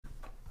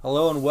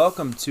Hello and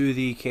welcome to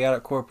the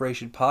Chaotic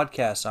Corporation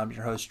podcast. I'm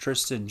your host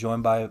Tristan,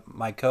 joined by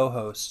my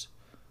co-host.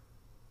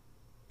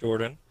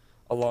 Jordan.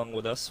 Along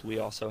with us, we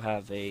also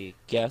have a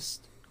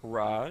guest,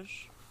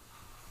 Raj,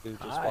 who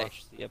just Hi.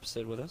 watched the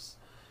episode with us.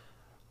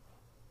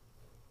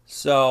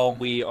 So,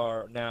 We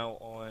are now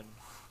on.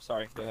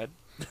 Sorry, go ahead.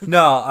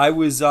 no, I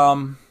was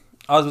about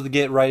to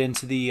get right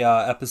into the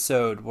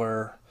episode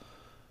where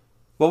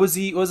what was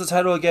the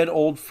title again?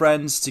 Old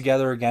friends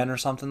together again or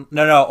something?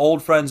 No,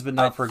 old friends but I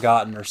not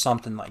forgotten or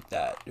something like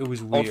that. It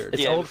was Old, weird.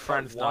 It's yeah, it old was part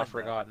friends one, not though.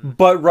 forgotten.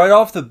 But right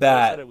off the Well, it said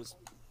bat, it was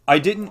I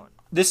part didn't. one.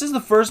 This is the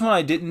first one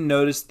I didn't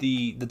notice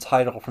the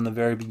title from the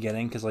very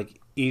beginning because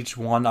like each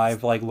one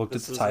I've like looked at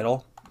This the isn't.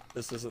 title.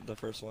 This isn't the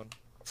first one.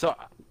 So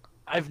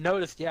I've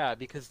noticed, yeah,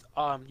 because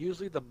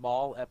usually the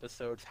mall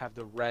episodes have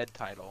the red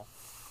title.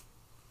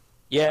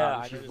 Yeah,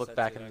 I If you noticed look that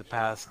back too, in the actually.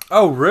 past,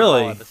 Oh the mall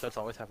really? episodes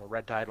always have a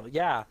red title.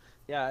 Yeah,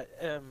 yeah.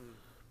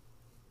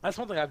 That's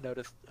one thing I've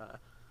noticed.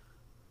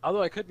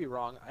 Although I could be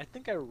wrong. I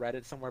think I read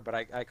it somewhere, but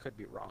I could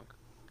be wrong.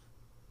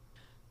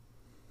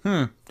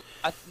 Hmm.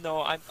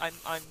 No, I'm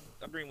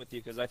agreeing with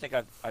you because I think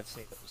I've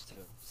seen those too.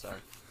 So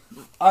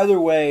Either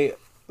way,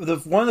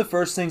 one of the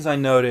first things I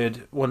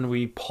noted when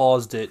we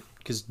paused it,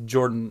 because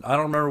Jordan, I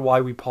don't remember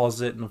why we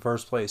paused it in the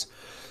first place,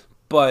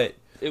 but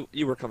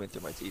you were coming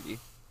through my TV.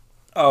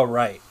 oh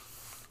right,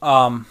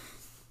 um,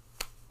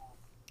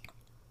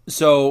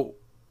 so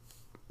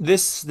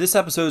this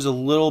episode is a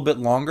little bit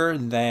longer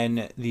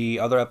than the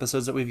other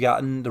episodes that we've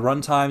gotten. The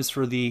run times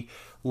for the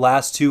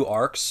last two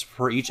arcs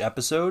for each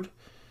episode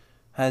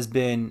has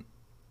been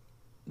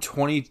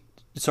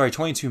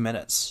 22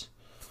 minutes.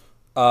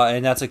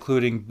 And that's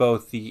including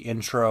both the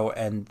intro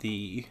and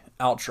the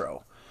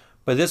outro.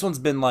 But this one's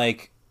been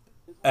like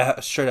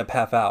a straight up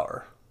half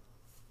hour.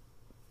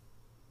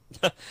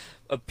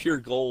 Of pure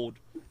gold.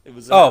 It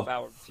was a half Oh,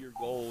 hour of pure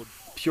gold.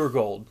 pure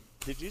gold.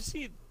 Did you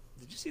see?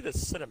 Did you see the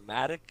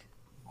cinematic?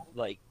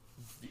 Like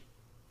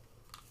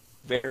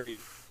very,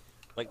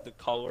 like the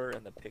color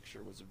and the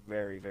picture was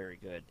very, very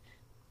good.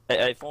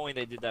 If only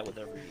they did that with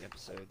every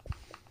episode.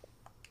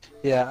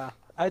 Yeah,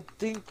 I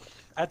think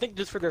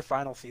just for their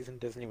final season,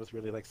 Disney was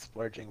really like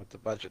splurging with the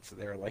budget, so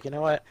they were like, you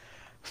know what,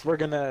 if we're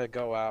gonna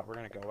go out,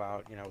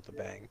 with a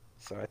bang.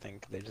 So I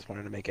think they just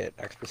wanted to make it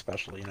extra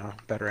special,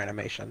 better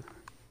animation.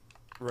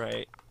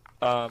 Right.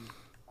 How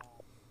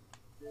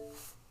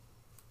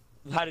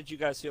did you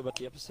guys feel about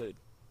the episode?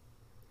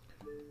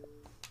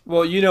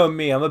 Well, you know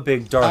me, I'm a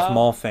big Darth Um,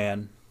 Maul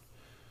fan.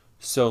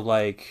 So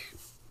like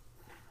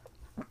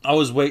I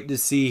was waiting to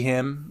see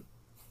him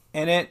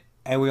in it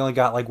and we only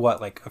got like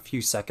what, like a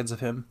few seconds of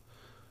him.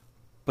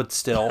 But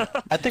still,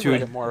 I think we'll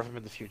dude, get more of them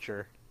in the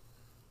future.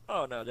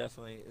 Oh no,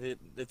 definitely.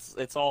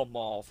 It's all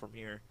mall from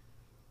here.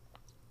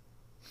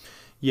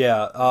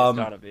 yeah, It's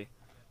gotta be.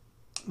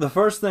 the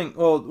first thing,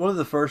 well, one of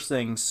the first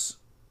things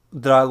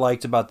that I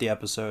liked about the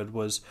episode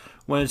was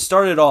when it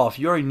started off,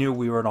 you already knew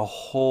we were in a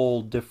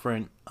whole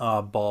different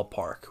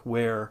ballpark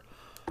where,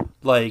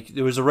 like,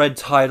 there was a red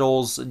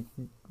titles.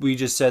 We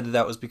just said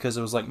that was because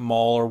it was like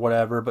mall or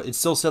whatever, but it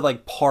still said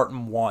like part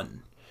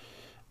one.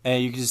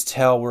 And you can just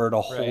tell we're in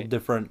a whole Right.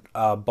 different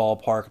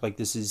ballpark. Like,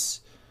 this is,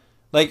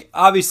 like,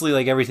 obviously,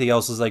 like, everything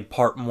else is like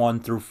part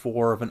one through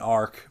four of an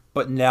arc,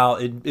 but now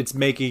it's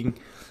making.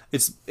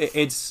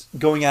 It's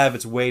going out of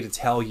its way to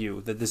tell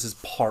you that this is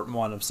part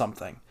one of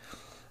something,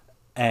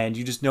 and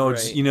you just know Right.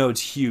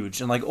 it's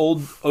huge. And like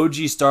old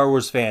OG Star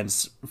Wars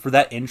fans, for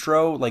that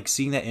intro, like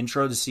seeing that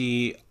intro to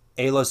see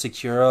Ayla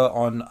Secura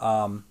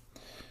on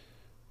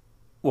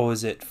what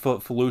was it,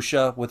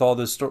 Felucia with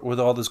with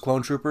all those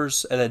clone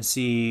troopers, and then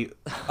see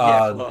Yeah,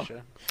 uh Well,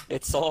 Felicia.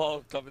 it's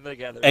all coming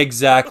together.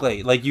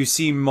 exactly, like you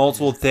see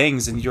multiple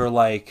things, and you're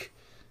like,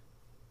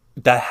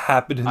 that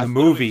happened in I the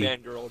literally movie.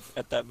 fangirled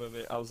at that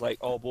moment. I was like,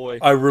 "Oh boy,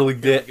 I really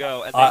here we did.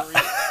 go." And I,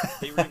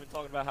 they were even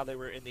talking about how they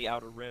were in the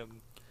outer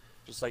rim,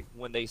 just like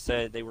when they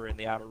said they were in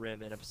the outer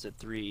rim in episode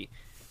 3,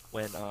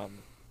 when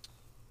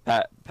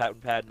Pat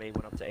and Padme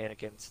went up to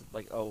Anakin and said,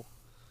 like, "Oh,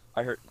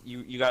 I heard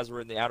you guys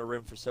were in the outer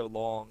rim for so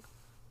long,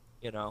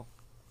 you know,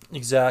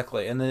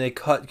 exactly, and then they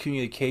cut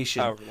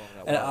communication. however long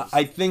that And was."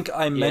 I think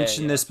I Yeah,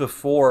 mentioned yeah. this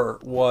before,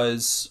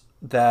 was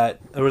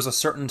that there was a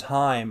certain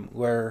time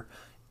where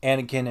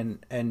Anakin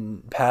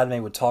and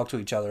Padme would talk to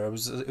each other. It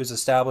was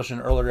established in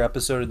an earlier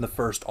episode in the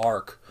first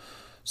arc.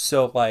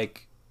 So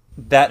like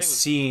I that think it was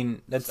scene,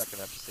 the that's, second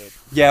episode.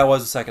 yeah, it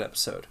was the second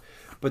episode.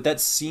 But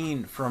that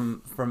scene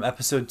from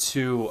episode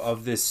 2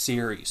 of this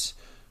series.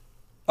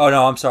 Oh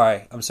no, I'm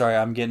sorry.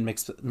 I'm getting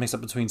mixed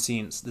up between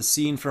scenes. The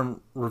scene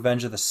from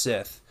Revenge of the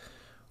Sith,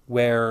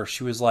 where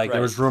she was like, there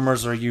Right. was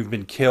rumors or you've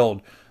been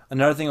killed.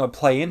 Another thing that would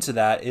play into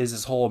that is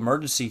this whole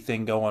emergency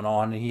thing going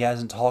on, and he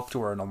hasn't talked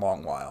to her in a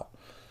long while.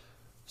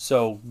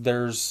 So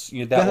there's,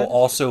 that will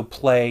also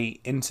play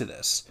into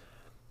this.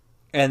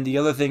 And the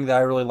other thing that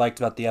I really liked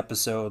about the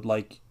episode,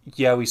 like,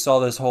 yeah, we saw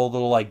this whole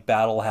little like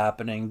battle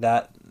happening.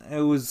 That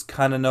it was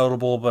kind of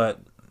notable, but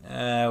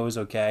it was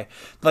okay.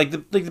 Like the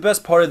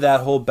best part of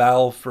that whole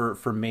battle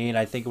for me, and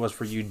I think it was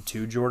for you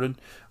too, Jordan,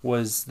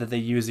 was that they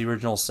used the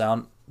original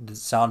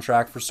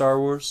soundtrack for Star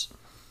Wars.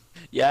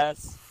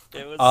 Yes,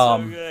 it was so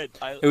Um, good.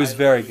 it was I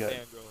very literally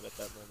good. fangirled at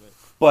that moment.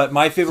 But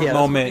Yeah, that's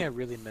one thing I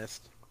really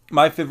missed.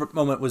 my favorite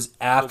moment was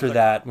What was after like,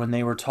 that when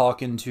they were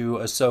talking to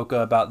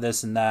Ahsoka about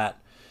this and that,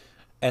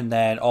 and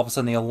then all of a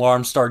sudden the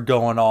alarm started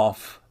going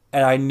off,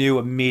 and I knew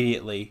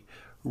immediately,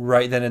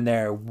 right then and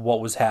there,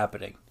 what was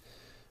happening.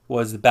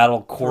 Was the Battle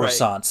of right?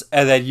 Coruscant,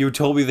 and then you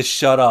told me to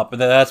shut up,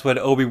 and then that's when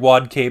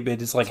Obi-Wan came in.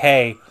 It's like,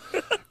 hey,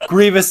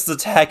 Grievous is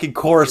attacking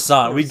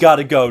Coruscant. We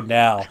gotta Coruscant. go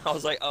now. I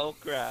was like, oh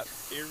crap,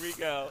 here we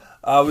go.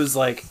 I was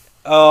like, This is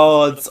oh,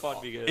 where the fun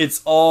it's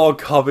begins. all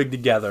coming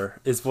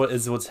together. Is what's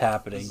This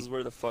happening. is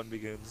where the fun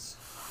begins.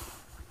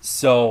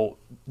 So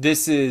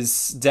this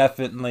is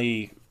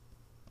definitely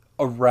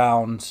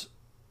around.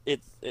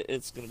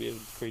 It's gonna be a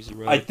crazy I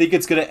ride. think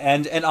it's gonna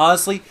end. And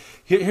honestly,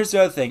 here's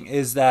the other thing: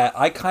 is that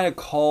I kind of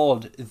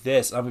called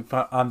this. I'm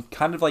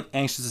kind of like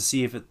anxious to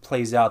see if it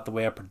plays out the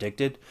way I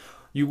predicted.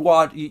 You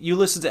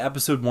listen to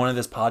episode 1 of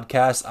this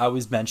podcast. I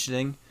was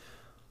mentioning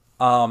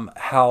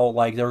how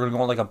like they were gonna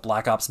go on like a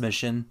Black Ops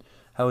mission.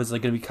 How it was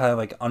like gonna be kind of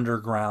like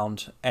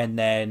underground, and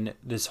then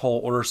this whole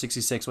Order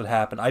 66 would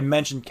happen. I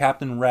mentioned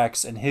Captain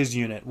Rex and his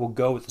unit will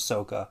go with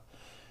Ahsoka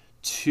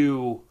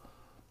to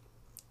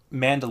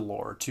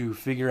Mandalore to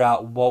figure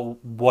out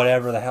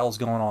whatever the hell's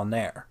going on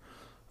there,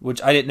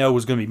 which I didn't know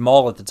was going to be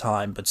Maul at the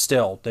time, but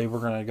still they were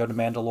going to go to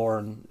Mandalore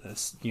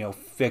and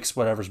fix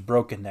whatever's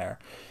broken there.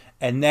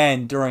 And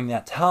then during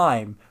that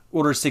time,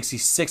 Order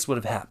 66 would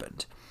have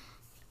happened.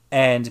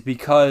 And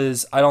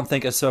because I don't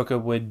think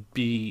Ahsoka would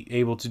be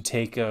able to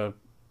take a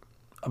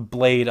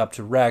blade up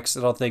to Rex,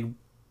 I don't think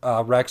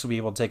Rex will be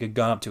able to take a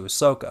gun up to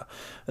Ahsoka.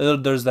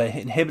 There's the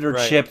inhibitor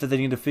Right. chip that they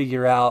need to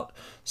figure out.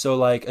 So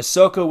like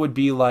Ahsoka would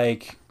be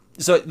like,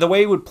 so the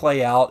way it would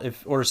play out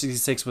if Order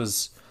 66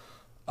 was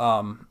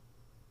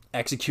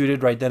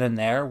executed right then and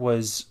there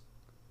was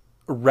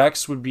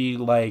Rex would be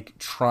like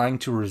trying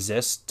to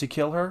resist to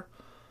kill her.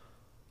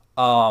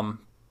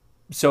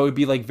 So it would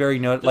be like very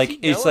Does he like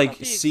it's know like about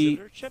the see,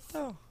 exhibitor chip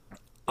though?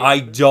 The I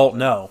exhibitor don't chip?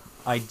 know.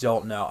 I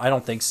don't know. I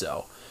don't think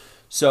so.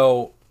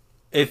 So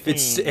Hmm. if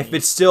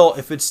it's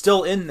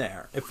still in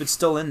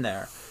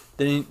there,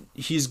 then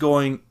he's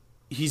going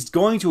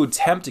to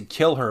attempt to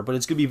kill her, but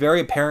it's going to be very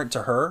apparent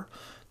to her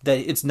that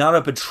it's not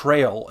a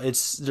betrayal.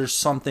 It's there's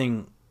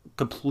something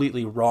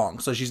completely wrong.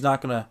 So she's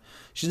not gonna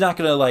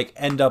like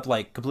end up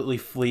like completely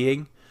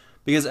fleeing,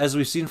 because as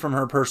we've seen from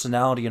her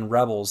personality in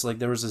Rebels, like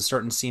there was a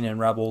certain scene in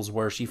Rebels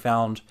where she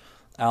found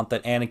out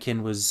that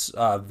Anakin was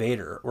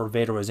Vader, or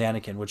Vader was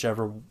Anakin,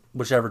 whichever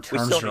We terms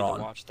still you're need to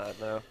on. watch that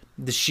though.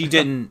 She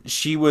didn't.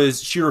 She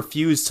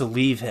refused to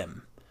leave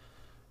him.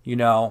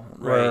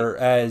 Right.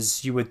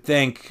 Whereas you would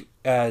think,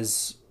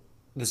 as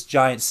this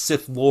giant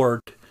Sith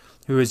Lord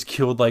who has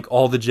killed like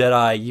all the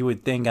Jedi, you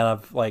would think kind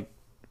of like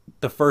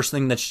the first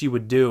thing that she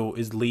would do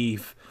is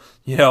leave.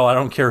 I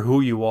don't care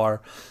who you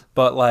are,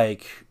 but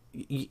like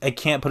I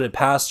can't put it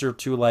past her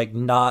to like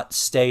not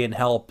stay and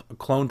help a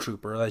clone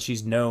trooper that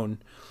she's known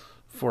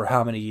for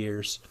how many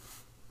years,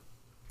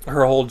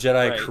 her whole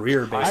Jedi Right.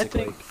 career I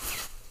basically. think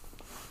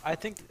I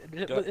think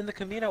Go. in the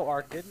Camino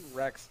arc, didn't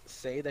Rex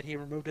say that he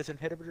removed his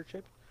inhibitor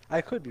chip?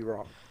 I could be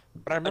wrong,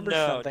 but I remember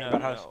No, something no,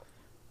 about how no,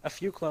 a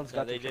few clones no.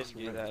 got their They chips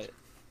didn't do removed. that.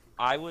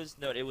 I was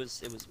no. It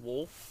was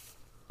Wolf,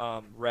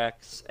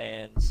 Rex,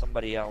 and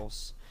somebody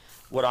else.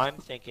 What I'm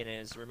thinking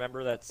is,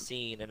 remember that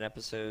scene in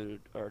episode,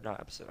 or not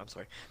episode, I'm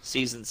sorry,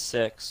 season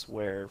 6,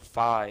 where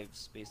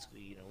Fives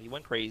basically, he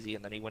went crazy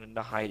and then he went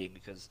into hiding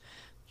because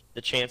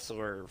the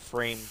Chancellor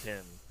framed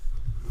him.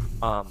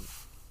 Um,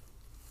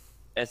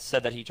 it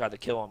said that he tried to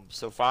kill him.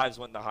 So Fives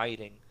went into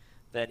hiding.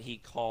 Then he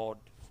called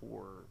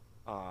for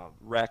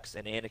Rex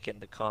and Anakin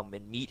to come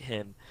and meet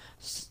him,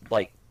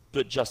 like,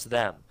 but just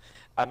them.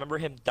 I remember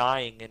him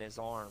dying in his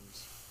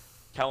arms,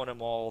 telling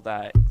him all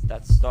that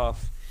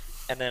stuff.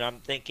 And then I'm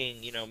thinking,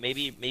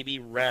 maybe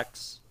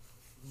Rex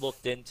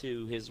looked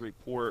into his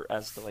report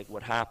as to like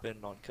what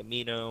happened on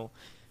Camino,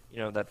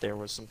 that there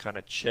was some kind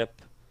of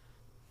chip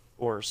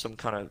or some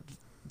kind of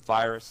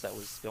virus that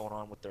was going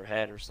on with their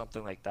head or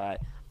something like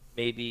that.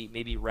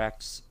 Maybe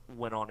Rex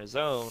went on his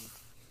own,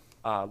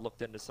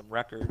 looked into some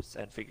records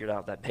and figured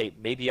out that, hey,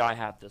 maybe I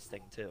have this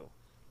thing too.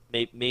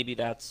 Maybe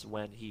that's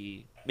when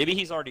maybe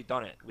he's already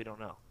done it. We don't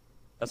know.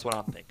 That's what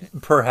I'm thinking.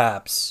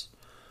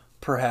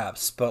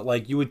 Perhaps, but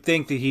like you would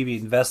think that he'd be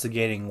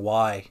investigating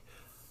why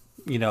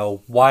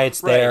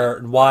it's Right. there,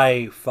 and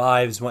why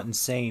Fives went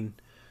insane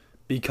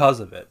because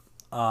of it.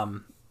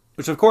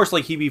 Which of course,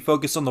 like he'd be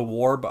focused on the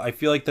war, but I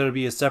feel like there'd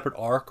be a separate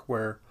arc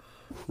where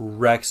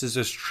Rex is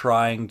just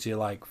trying to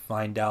like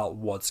find out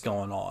what's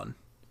going on.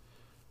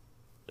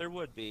 There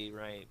would be,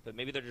 right? But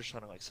maybe they're just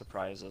trying to like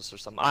surprise us or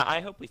something. I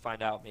hope we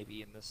find out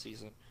maybe in this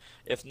season.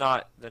 If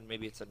not, then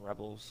maybe it's in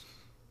Rebels.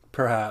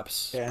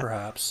 Perhaps, Yeah.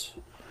 perhaps.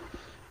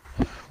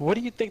 What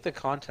do you think the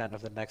content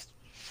of the next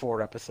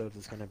 4 episodes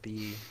is going to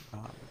be?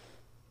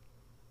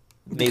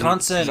 The Maybe the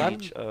content.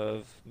 siege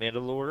of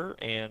Mandalore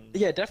and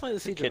Yeah, definitely the the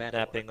Siege of Mandalore.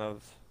 kidnapping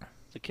of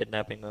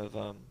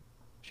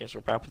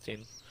Chancellor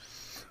Palpatine.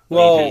 But Maybe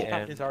Well,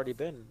 and Palpatine's already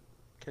been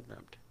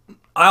kidnapped.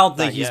 I don't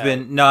think Not he's yet.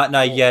 been not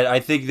Well, yet. I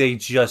think they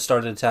just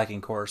started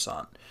attacking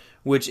Coruscant,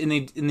 which in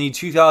the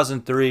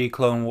 2003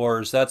 Clone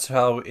Wars, that's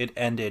how it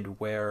ended.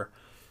 Where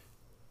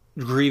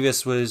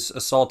Grievous was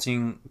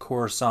assaulting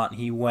Coruscant,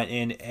 he went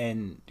in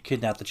and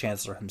kidnapped the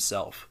Chancellor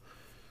himself.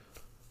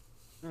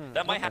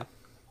 that might Okay. happen.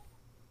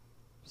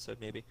 So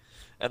maybe,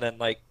 and then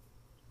like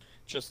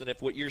Tristan,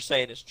 if what you're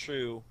saying is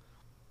true,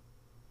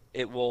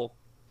 it will,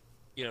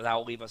 that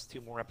will leave us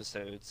 2 more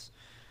episodes.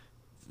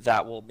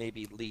 That will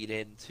maybe lead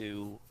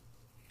into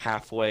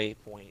halfway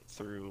point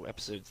through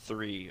episode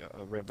 3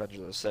 of Revenge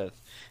of the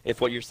Sith. If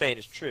what you're saying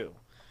is true.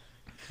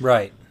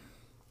 Right.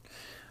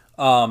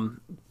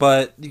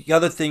 But the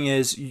other thing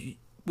is,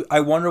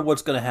 I wonder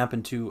what's going to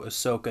happen to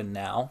Ahsoka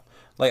now.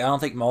 Like, I don't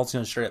think Maul's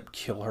going to straight up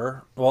kill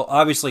her. Well,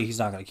 obviously he's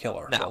not going to kill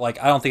her. But No. like,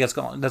 I don't think that's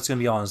going to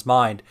be on his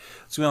mind.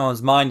 What's going to be on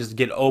his mind is to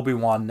get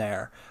Obi-Wan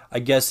there. I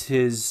guess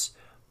his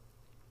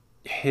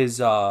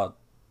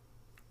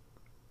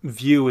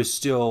view is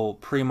still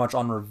pretty much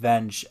on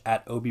revenge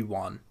at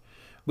Obi-Wan,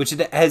 which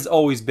it has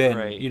always been.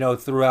 Right.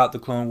 Throughout the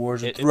Clone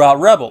Wars and It throughout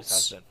definitely always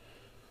has Rebels.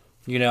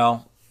 been. You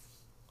know,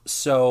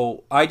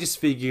 so I just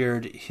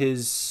figured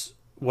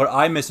what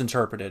I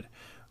misinterpreted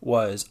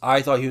was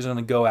I thought he was going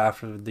to go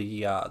after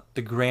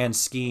the grand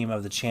scheme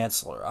of the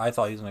Chancellor. I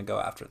thought he was going to go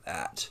after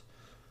that.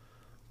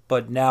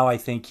 But now I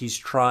think he's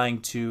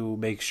trying to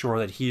make sure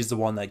that he's the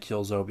one that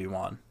kills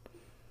Obi-Wan.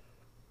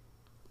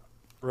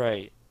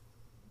 Right.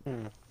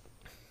 Hmm.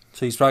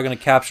 So he's probably going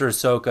to capture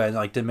Ahsoka and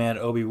like demand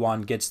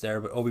Obi-Wan gets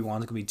there, but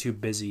Obi-Wan's going to be too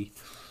busy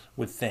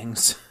with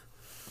things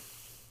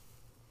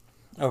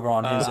over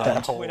on his With I that end.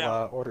 want to whole point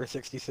out. Order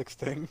 66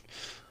 thing.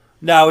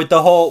 Now with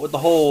the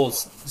whole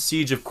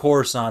siege of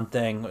Coruscant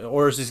thing,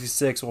 Order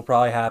 66 will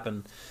probably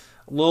happen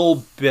a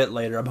little bit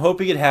later. I'm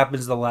hoping it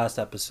happens in the last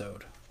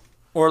episode,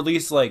 or at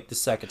least like the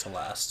second to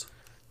last.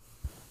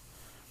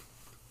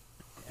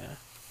 Yeah.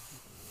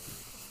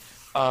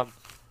 Um,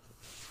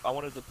 I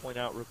wanted to point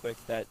out real quick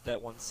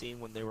that one scene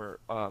when they were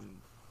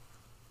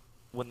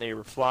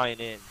flying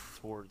in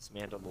towards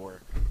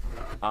Mandalore,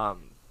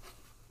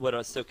 what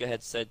Ahsoka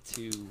had said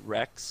to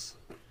Rex.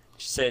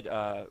 She said,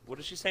 what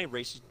did she say?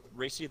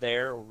 Race you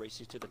there or race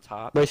you to the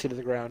top? Race you to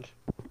the ground.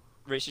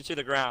 Race you to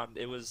the ground.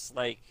 It was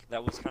like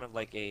that was kind of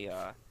like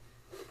a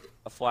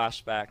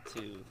flashback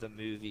to the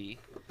movie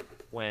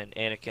when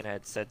Anakin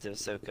had said to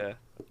Ahsoka,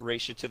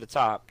 "Race you to the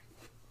top."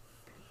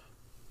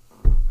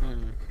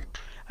 Hmm.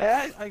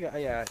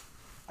 Yeah.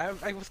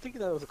 I was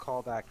thinking that was a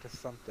callback to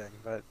something,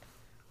 but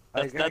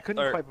I couldn't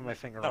or quite put my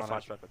finger not a on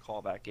it. flashback, but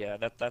callback. Yeah,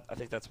 that I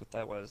think that's what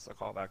that was, a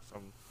callback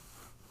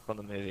from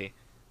the movie,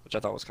 which I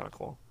thought was kind of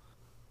cool.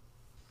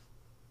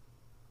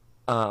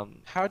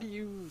 How do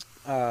you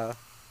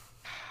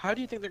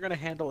think they're gonna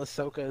handle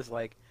Ahsoka's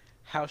like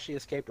how she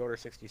escaped Order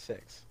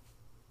 66?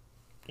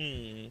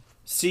 hmm.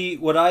 See,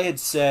 what I had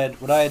said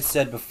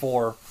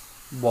before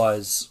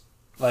was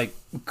like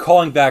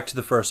calling back to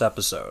the first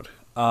episode.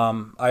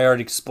 I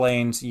already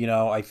explained.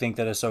 I think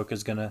that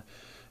Ahsoka's gonna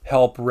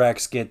help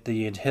Rex get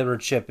the inhibitor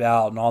chip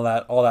out and all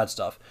that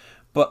stuff.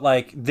 But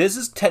like this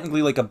is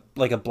technically like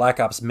a Black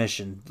Ops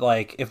mission.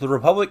 Like if the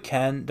Republic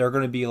can, they're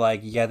gonna be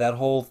like, yeah, that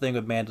whole thing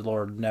with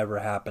Mandalore never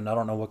happened. I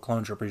don't know what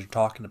clone troopers you're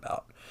talking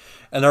about,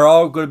 and they're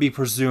all gonna be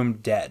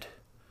presumed dead.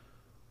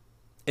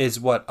 Is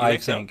what You I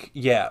think so? think.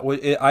 Yeah,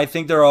 I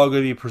think they're all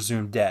gonna be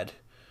presumed dead,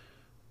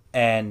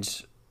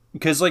 and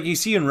because like you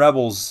see in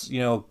Rebels,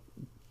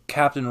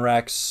 Captain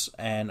Rex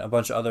and a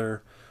bunch of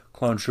other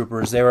clone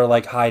troopers, they were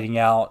like hiding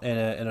out in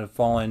a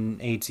fallen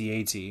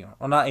AT-AT.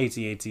 Well, not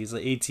AT-AT, it's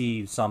like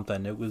AT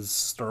something. It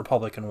was the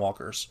Republican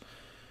walkers.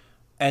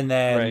 And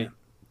Right.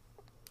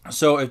 then,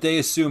 so if they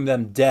assume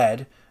them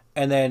dead,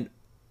 and then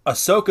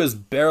Ahsoka's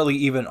barely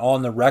even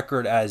on the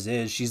record as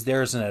is, she's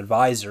there as an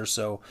advisor,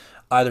 so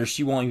either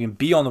she won't even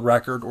be on the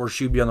record or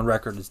she'll be on the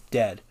record as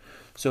dead.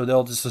 So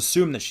they'll just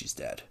assume that she's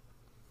dead.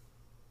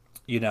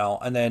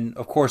 And then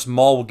of course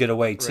Maul will get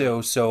away Right.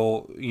 too.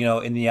 So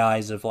in the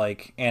eyes of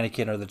like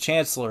Anakin or the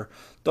Chancellor,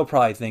 they'll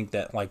probably think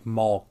that like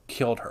Maul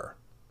killed her,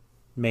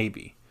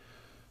 maybe.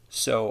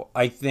 So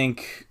I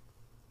think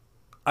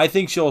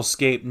she'll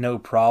escape no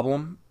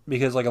problem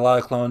because like a lot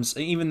of clones,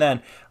 even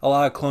then, a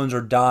lot of clones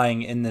are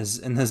dying in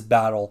this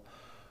battle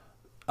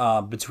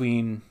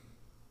between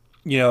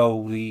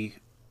the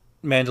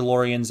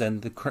Mandalorians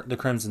and the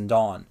Crimson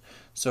Dawn.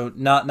 So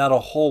not a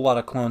whole lot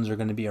of clones are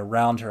going to be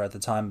around her at the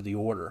time of the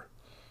Order.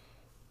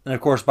 And of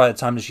course, by the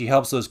time that she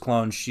helps those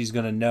clones, she's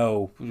going to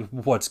know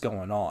what's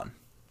going on.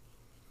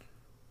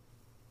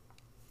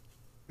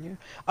 Yeah.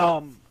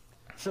 Um.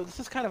 So this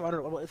is kind of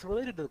well, it's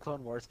related to the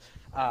Clone Wars.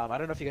 I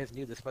don't know if you guys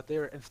knew this, but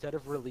they're instead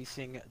of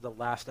releasing the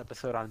last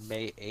episode on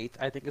May 8th,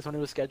 I think is when it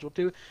was scheduled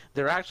to,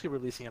 they're actually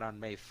releasing it on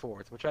May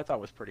 4th, which I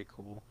thought was pretty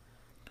cool.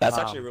 That's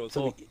actually really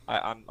So cool.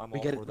 I'm we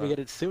all get for it that. we get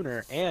it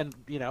sooner, and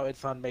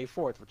it's on May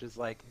 4th, which is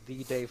like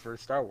the day for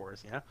Star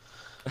Wars. Yeah.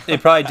 They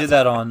probably did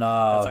that on.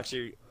 That's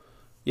actually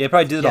Yeah, they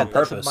probably did it Yeah, on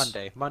that's a purpose.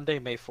 Monday,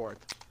 May 4th.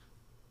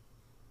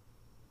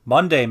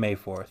 Monday, May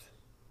 4th.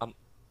 I'm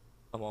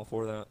all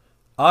for that.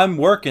 I'm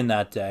working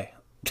that day.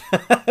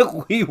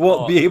 We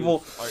won't be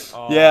able.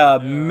 Oh Yeah,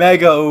 no.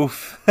 mega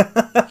oof.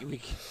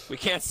 We, we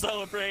can't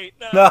celebrate.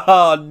 No.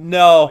 No,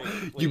 no.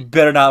 You Wait.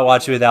 better When not you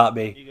watch go it in, without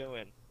when me. you go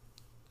in.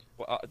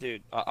 Well,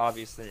 dude,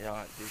 obviously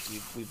not.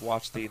 Dude, we've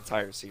watched the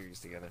entire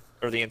series together,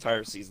 or the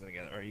entire season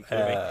together. Are you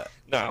kidding me? Uh,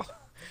 No.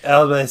 I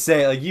was gonna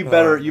say, like, Oh you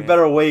man.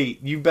 better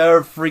wait. You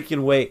better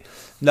freaking wait.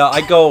 No,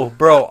 I go,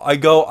 bro. I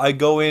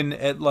go in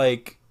at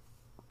like,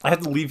 I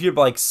have to leave here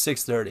by like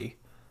 6:30,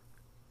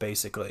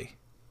 basically.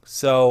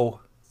 So,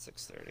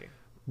 6:30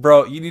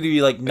 bro, you need to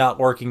be like not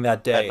working that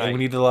at day, and we night.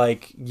 need to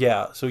like,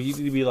 yeah. So you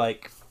need to be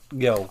like,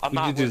 yo, I'm we need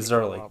not to do working this for a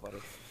early. while, buddy.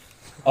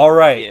 All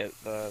right. Yeah,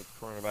 the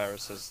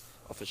coronavirus has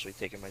officially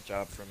taken my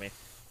job from me.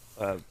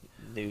 Uh,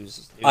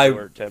 news I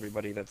alert to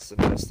everybody that's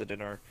invested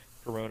in our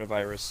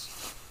coronavirus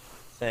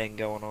thing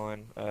going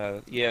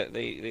on. Yeah,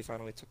 they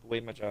finally took away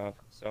my job.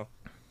 So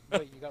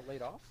Wait, you got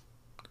laid off?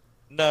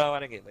 no, I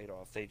didn't get laid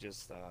off. They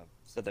just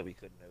said that we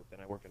couldn't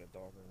open. I work at a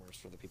dog groomers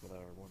for the people that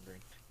are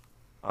wondering.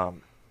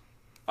 Um,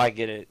 I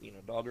get it. You know,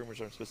 dog groomers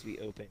aren't supposed to be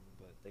open,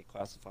 but they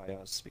classify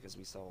us because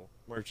we sell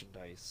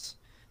merchandise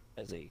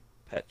as a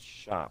pet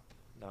shop,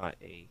 not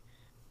a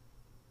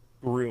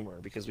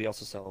groomer, because we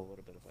also sell a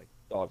little bit of like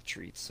dog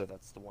treats. So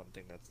that's the one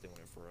thing that's doing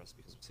it for us,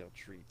 because we sell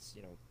treats.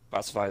 You know,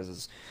 classifies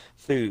as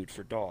food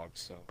for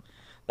dogs. So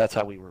that's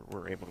how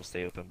were able to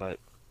stay open. But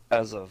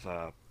as of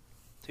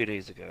 2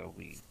 days ago,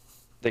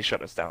 they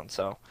shut us down.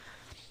 So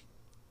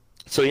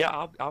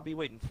yeah, I'll be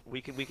waiting.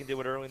 We can do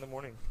it early in the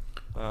morning,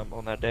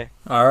 on that day.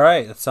 All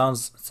right. That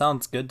sounds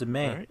good to All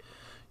me. right.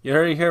 You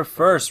heard it here Sounds like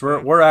first. a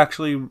plan. We're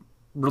actually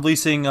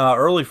releasing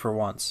early for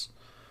once,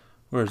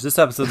 whereas this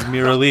episode's gonna be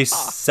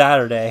released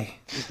Saturday.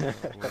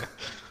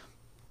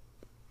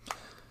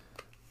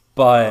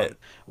 But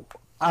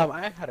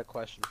I had a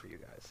question for you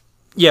guys.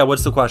 yeah,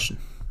 what's the question?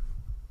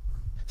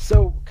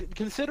 So,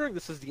 considering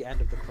this is the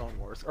end of the Clone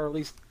Wars, or at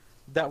least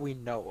that we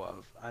know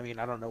of, I mean,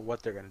 I don't know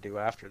what they're going to do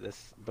after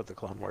this, but the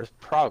Clone Wars,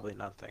 probably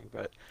nothing.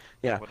 But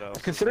yeah, What else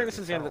is considering there this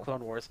to is the end of the tell?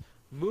 Clone Wars,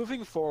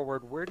 moving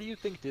forward, where do you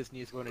think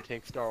Disney is going to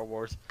take Star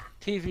Wars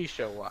TV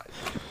show wise?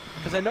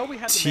 Because I know we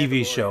had the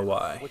TV show Mandalorian,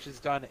 why? which has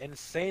done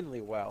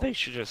insanely well. They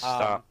should just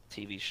stop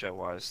TV show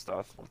wise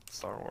stuff with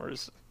Star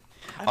Wars.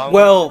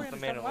 Well- The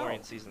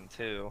Mandalorian season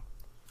 2.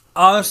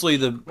 Honestly,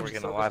 We're Which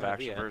getting a Ahsoka's live gonna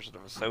be action in. version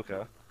of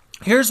Ahsoka.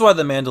 here's why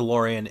the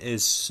Mandalorian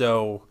is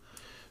so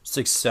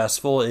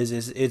successful is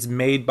it's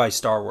made by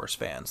Star Wars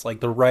fans.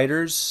 Like the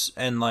writers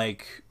and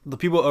like the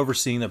people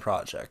overseeing the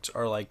project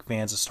are like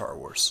fans of Star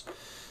Wars.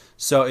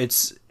 So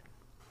it's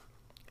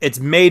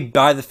made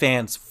by the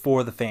fans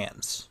for the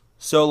fans.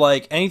 So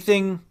like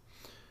anything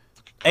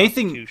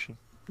Constitution.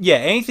 yeah,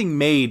 anything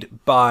made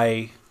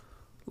by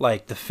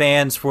like the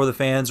fans for the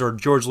fans or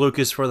George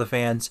Lucas for the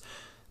fans,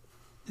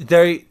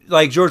 they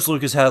like George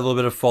Lucas had a little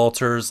bit of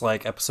falters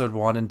like episode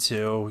 1 and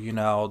 2, you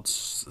know,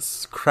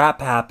 crap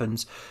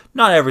happens.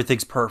 Not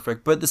everything's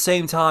perfect, but at the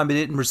same time it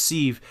didn't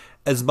receive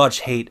as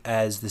much hate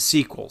as the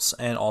sequels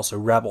and also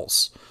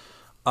Rebels.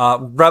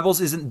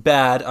 Rebels isn't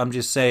bad. I'm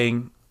just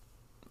saying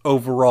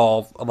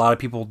overall a lot of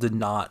people did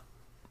not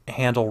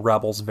handle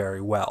Rebels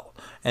very well,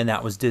 and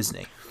that was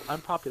Disney.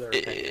 Unpopular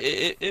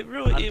opinion. It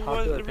really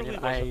Unpopular it really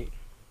opinion. wasn't.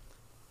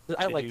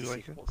 I Did like you the like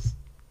it? sequels.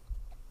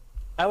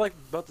 I like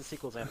both the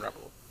sequels and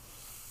Rebel.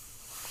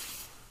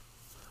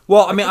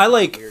 Well, I mean, I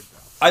like Weird,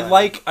 though,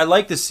 so I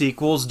like the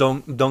sequels.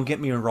 Don't get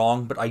me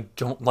wrong, but I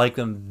don't like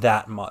them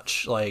that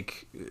much.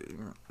 Like,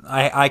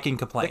 I can They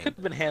complain. could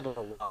have been handled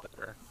a lot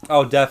better.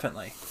 Oh,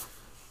 definitely.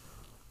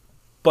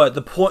 But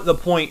the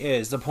point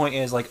is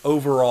like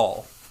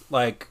overall,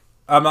 like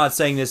I'm not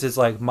saying this is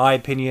like my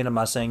opinion. I'm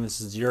not saying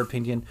this is your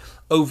opinion.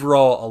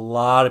 Overall, a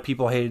lot of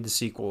people hated the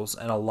sequels,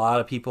 and a lot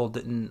of people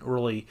didn't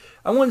really.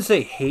 I wouldn't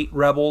say hate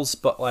Rebels,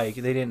 but like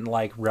they didn't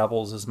like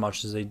Rebels as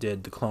much as they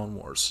did the Clone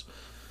Wars.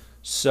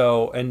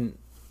 So, and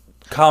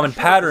common I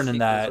feel like pattern the in sequels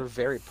that are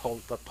very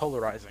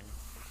polarizing.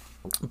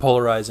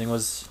 polarizing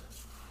was.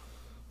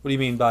 What do you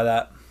mean by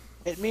that?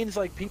 It means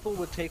like people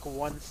would take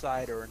one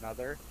side or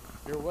another.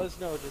 There was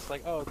no just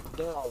like, oh,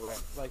 they're all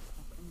right. Like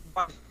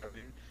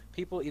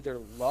people either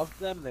loved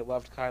them, they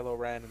loved Kylo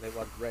Ren, and they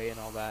loved Rey and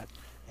all that,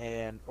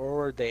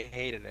 or they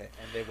hated it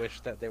and they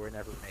wished that they were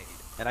never made.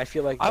 And I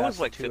feel like I that's was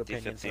like the two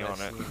opinions 50-50 that I've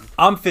on it. seen.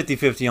 I'm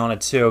 50-50 on it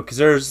too, because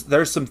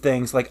there's some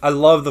things like I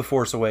love The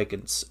Force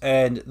Awakens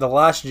and The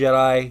Last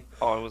Jedi.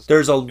 Oh, it was.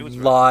 There's a it was really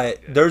lot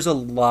good. there's a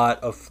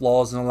lot of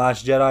flaws in The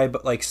Last Jedi,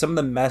 but like some of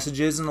the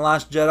messages in The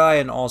Last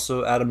Jedi and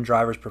also Adam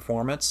Driver's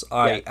performance, I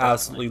Yeah, definitely.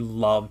 absolutely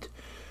loved.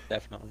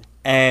 Definitely.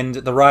 And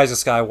The Rise of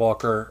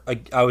Skywalker,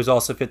 I was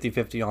also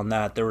 50-50 on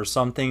that. There were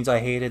some things I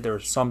hated, there were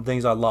some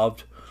things I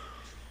loved.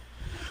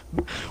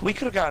 We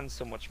could have gotten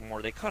so much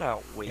more. They cut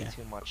out way Yeah.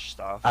 too much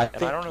stuff, I and I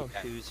think- don't know yeah,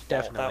 whose fault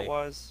definitely. that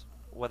was.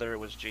 Whether it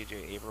was J.J.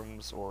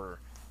 Abrams or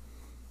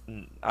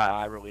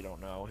I really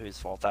don't know whose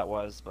fault that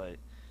was, but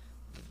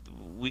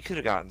we could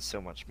have gotten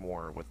so much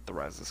more with the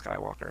Rise of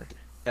Skywalker.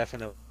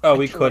 Definitely. Oh,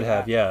 we Actually, could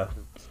have, yeah.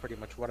 It's pretty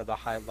much one of the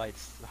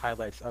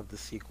highlights of the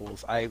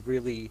sequels. I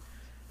really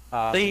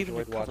They even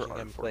enjoyed did cover watching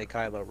art him for play it.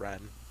 Kylo Ren.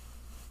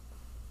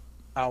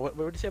 What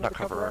did you say about Not the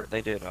cover art.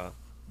 They did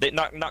They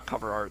not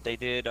cover art. They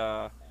did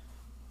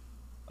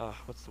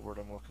what's the word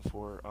I'm looking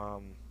for?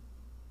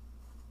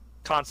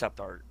 Concept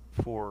art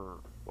for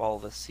all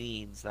the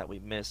scenes that we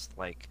missed,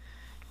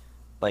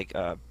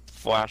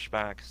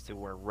 flashbacks to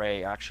where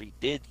Rey actually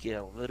did get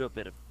a little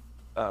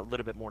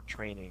bit more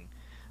training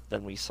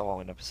than we saw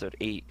in Episode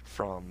 8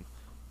 from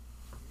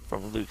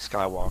Luke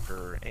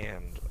Skywalker,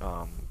 and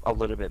a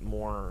little bit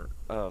more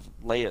of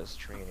Leia's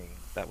training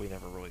that we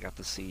never really got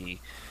to see.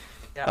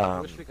 Yeah,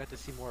 I wish we got to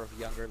see more of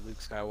younger Luke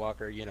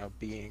Skywalker,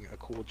 being a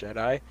cool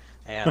Jedi,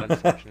 and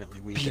unfortunately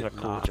we Being did a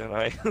cool not.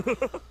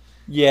 Jedi.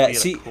 Yeah, Being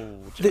see, a cool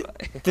the,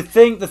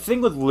 Jedi. the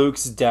thing with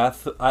Luke's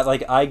death, I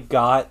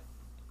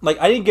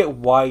didn't get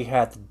why he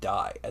had to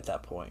die at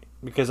that point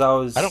because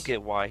I don't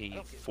get why he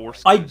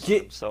forced I ghosted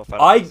get himself out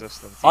of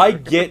existence I either.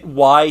 get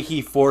why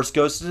he force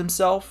ghosted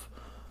himself,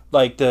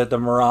 like the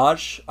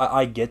Mirage.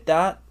 I get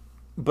that,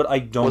 but I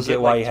don't Was get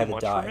it why like he too had to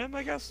much die. for him,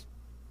 I guess?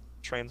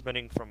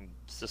 Transmitting from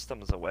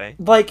systems away?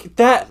 Like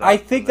that, I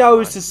Was think that that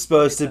was why? just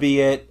supposed to be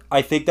it.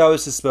 I think that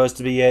was just supposed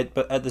to be it,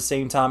 but at the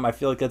same time, I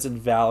feel like that's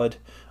invalid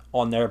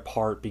on their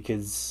part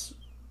because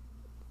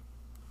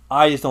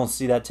I just don't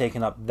see that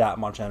taking up that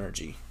much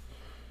energy,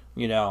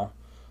 you know.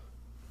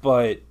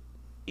 But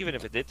Even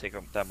if it did take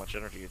him that much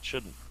energy, it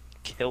shouldn't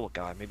kill a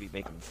guy. Maybe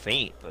make him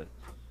faint, but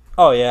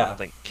oh I yeah, don't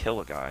think kill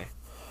a guy.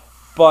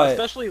 but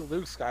Especially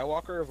Luke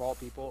Skywalker, of all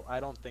people, I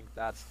don't think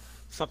that's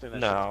something that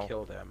should No. have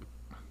killed him.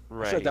 I feel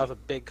Right. like that was a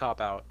big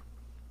cop out.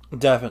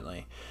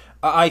 definitely,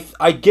 I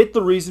get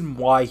the reason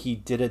why he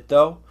did it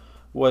though,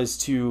 was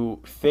to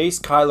face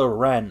Kylo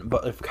Ren.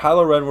 But if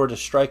Kylo Ren were to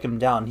strike him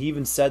down, he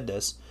even said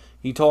this.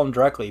 He told him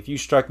directly, "If you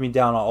strike me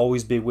down, I'll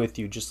always be with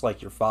you, just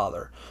like your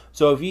father."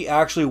 So if he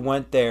actually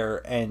went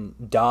there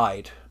and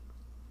died,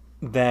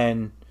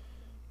 then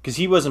because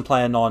he wasn't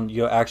planning on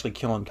actually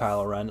killing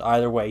Kylo Ren.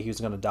 Either way, he was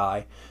going to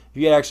die. If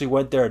he actually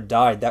went there and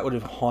died, that would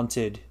have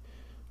haunted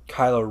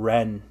Kylo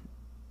Ren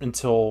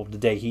until the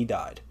day he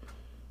died.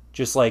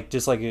 Just like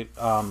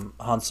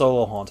Han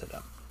Solo haunted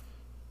him.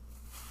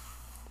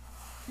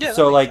 Yeah,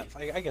 So that like makes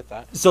sense. I get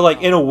that. so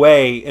like in a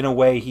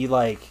way he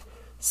like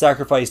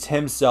sacrificed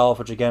himself,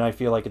 which again I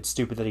feel like it's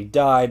stupid that he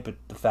died, but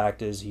the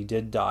fact is he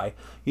did die.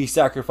 He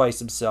sacrificed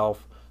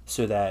himself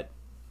so that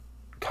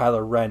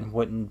Kylo Ren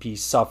wouldn't be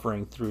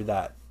suffering through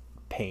that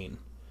pain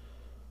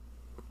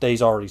that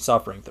he's already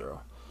suffering through.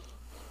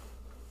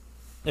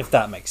 If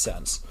that makes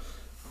sense.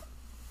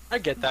 I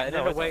get that, and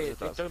No, in a it way, does, it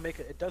does.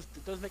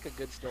 it does make a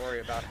good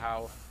story about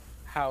how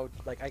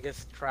like I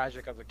guess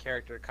tragic of a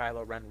character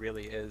Kylo Ren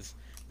really is.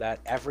 That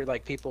every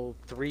like people,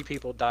 3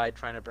 people died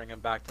trying to bring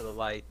him back to the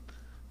light,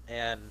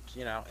 and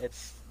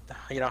it's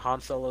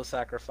Han Solo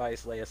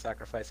sacrifice, Leia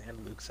sacrifice,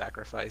 and Luke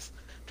sacrifice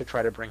to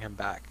try to bring him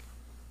back.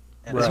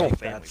 And Right. I His whole think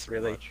family, that's pretty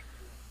really much.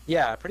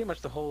 yeah, pretty much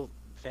the whole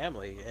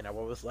family. What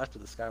was left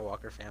of the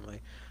Skywalker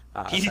family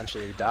He-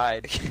 essentially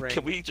died.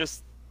 Can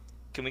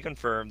we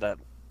confirm that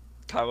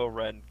Kylo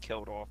Ren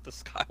killed off the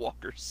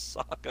Skywalker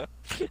saga?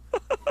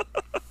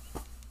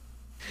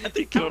 I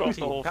think killed off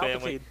the whole Palpatine.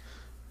 family.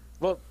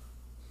 Well,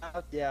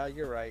 yeah,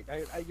 you're right.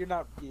 You're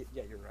not.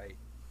 Yeah, you're right.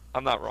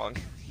 I'm not wrong.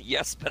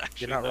 Yes, but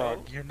actually You're not no.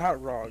 wrong. You're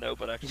not wrong. No,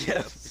 but actually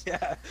Yes. yes.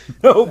 Yeah.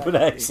 No, but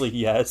exactly. actually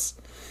yes.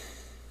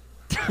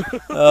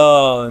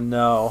 Oh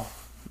no.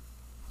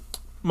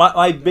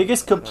 My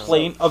biggest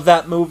complaint of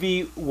that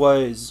movie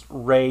was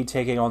Rey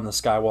taking on the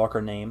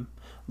Skywalker name.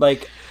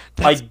 Like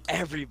That's I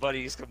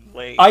everybody's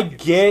complaint. I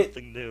It's get-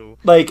 something new.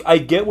 I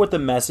get what the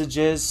message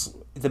is.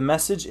 The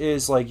message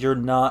is like you're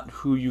not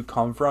who you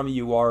come from,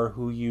 you are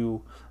who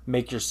you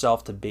make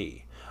yourself to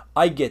be.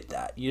 I get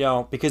that,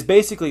 because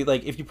basically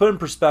like if you put in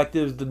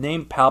perspective, the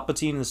name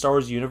Palpatine in the Star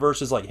Wars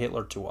universe is like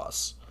Hitler to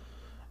us.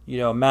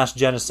 Mass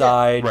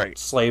genocide, right.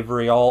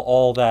 slavery,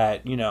 all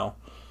that,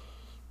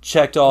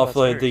 checked off That's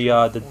like very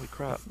the true. Holy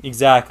crap.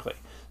 exactly.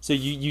 So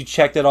you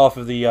checked it off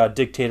of the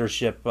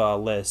dictatorship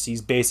list.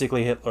 He's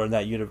basically Hitler in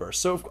that universe.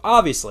 So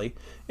obviously,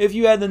 if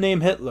you had the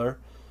name Hitler,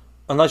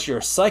 unless you're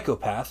a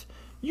psychopath,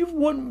 you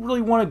wouldn't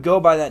really want to go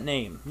by that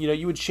name.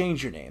 You would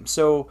change your name.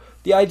 So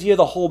the idea of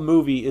the whole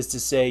movie is to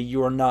say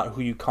you are not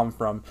who you come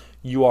from.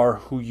 You are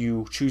who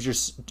you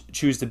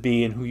choose to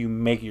be and who you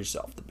make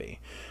yourself to be.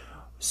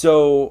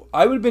 So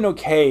I would have been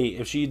okay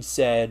if she'd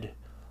said,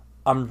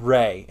 "I'm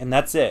Rey," and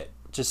that's it.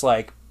 Just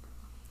like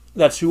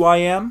that's who I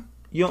am.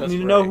 You don't Just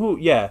need to know Rey. who.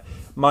 Yeah,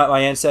 my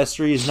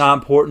ancestry is not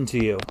important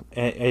to you.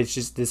 It's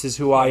just this is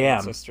who I am.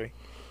 Ancestry.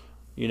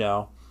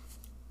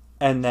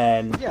 And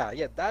then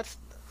Yeah. That's.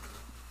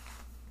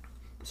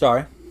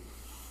 sorry.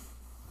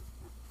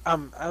 I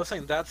was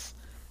saying that's.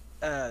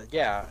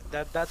 Yeah.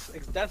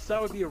 That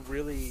would be a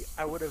really.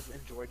 I would have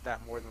enjoyed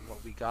that more than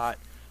what we got.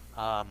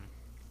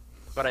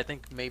 But I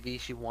think maybe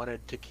she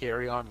wanted to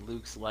carry on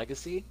Luke's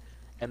legacy,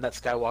 and that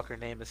Skywalker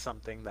name is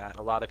something that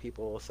a lot of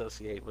people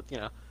associate with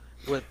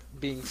with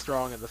being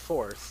strong in the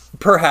Force.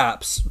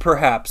 Perhaps,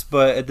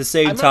 but at the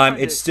same I'm not time, trying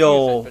to it's excuse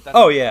still. it, but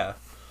that's- Oh yeah,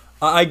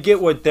 I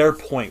get what their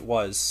point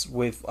was.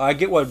 I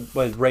get what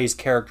Rey's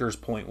character's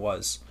point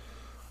was.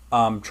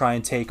 Try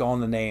and take on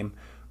the name,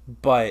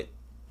 but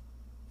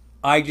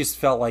I just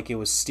felt like it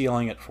was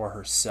stealing it for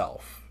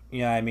herself.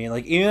 You know what I mean?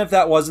 Like, even if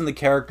that wasn't the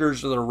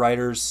characters or the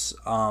writers'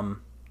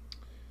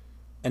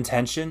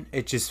 intention,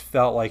 it just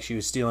felt like she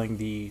was stealing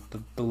the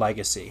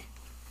legacy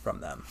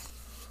from them.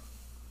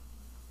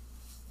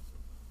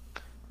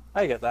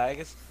 I get that. I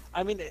guess.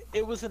 I mean,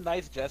 it was a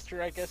nice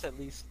gesture, I guess, at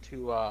least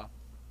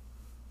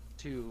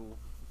to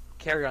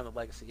carry on the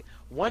legacy.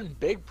 One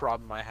big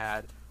problem I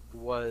had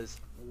was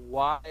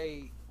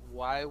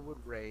why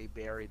would Rey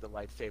bury the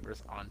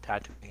lightsabers on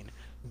Tatooine,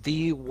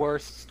 the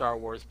worst Star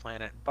Wars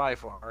planet by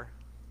far?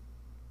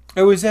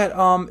 It was at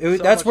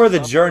So that's much where the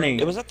suffering,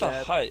 It journey. was at the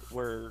death. hut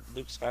where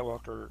Luke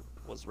Skywalker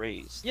was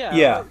raised. Yeah,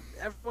 Yeah, but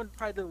everyone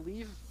tried to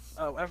leave.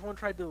 Everyone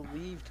tried to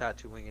leave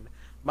Tatooine.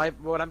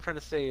 What I'm trying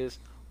to say is,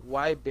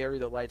 why bury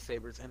the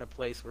lightsabers in a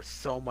place where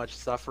so much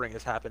suffering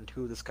has happened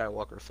to the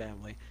Skywalker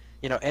family?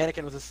 You know,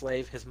 Anakin was a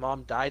slave. His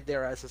mom died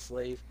there as a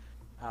slave.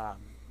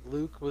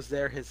 Luke was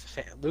there.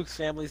 Luke's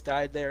family's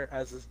died there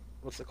as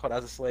what's it called,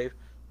 as a slave.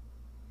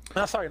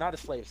 No, sorry, not a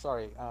slave.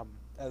 Sorry,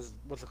 as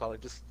what's it called?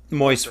 Like, just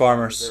moist their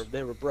farmers. farmers.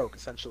 They were broke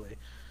essentially.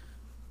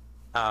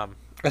 Um,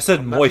 I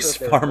said I'm not sure moist if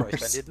they were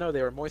moist. I farmers. did know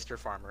they were moisture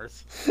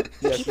farmers.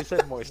 Yes, you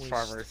said moist Moist.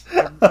 farmers.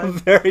 I'm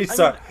very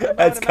sorry. I'm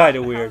That's not kind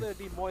of imagining weird. how they'd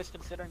be moist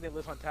considering they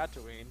live on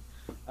Tatooine.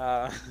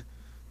 Uh,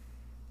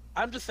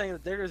 I'm just saying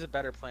that there is a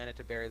better planet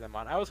to bury them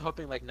on. I was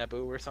hoping like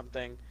Naboo or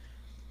something,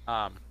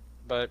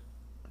 but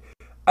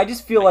I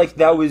just feel I like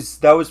guess not.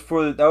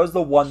 that was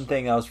the one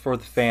thing that was for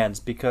the fans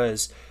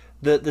because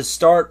the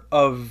start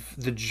of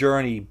the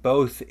journey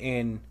both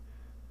in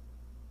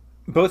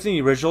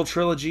the original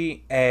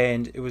trilogy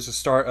and it was the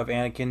start of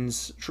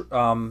Anakin's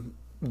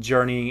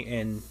journey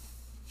in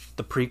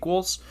the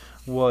prequels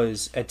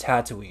was at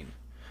Tatooine.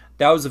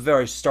 That was the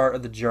very start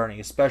of the journey,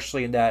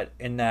 especially in that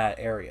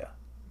area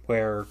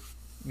where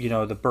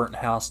the burnt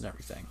house and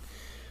everything.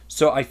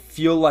 So I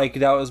feel like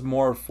that was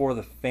more for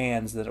the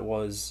fans than it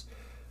was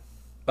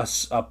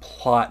a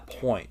plot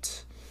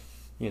point.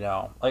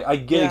 Like I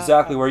get Yeah,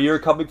 exactly where you're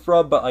coming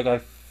from, but like I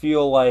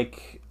feel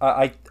like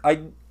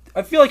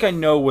I feel like I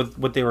know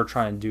what they were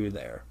trying to do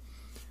there.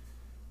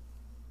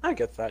 I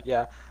get that.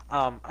 Yeah.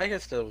 I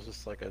guess that was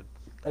just like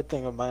a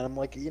thing of mine. I'm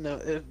like,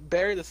 bury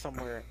bury the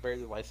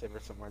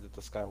lightsaber somewhere that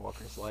the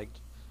Skywalkers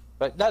liked.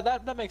 But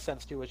that makes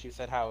sense too, what you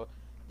said, how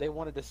they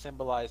wanted to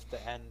symbolize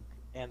the end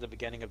and the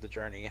beginning of the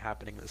journey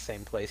happening in the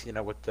same place,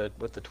 with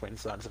the twin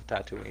sons of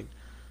Tatooine.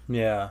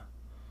 Yeah.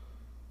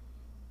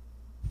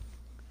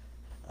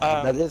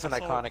 That is I an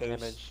saw a iconic post.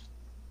 image.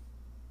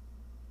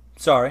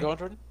 Sorry. Go on,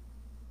 Jordan.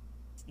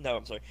 No,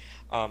 I'm sorry.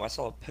 I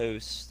saw a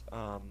post.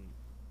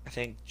 I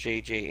think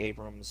J.J.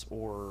 Abrams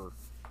or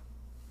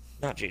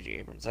not J.J.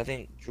 Abrams. I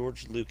think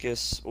George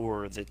Lucas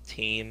or the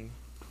team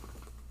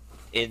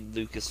in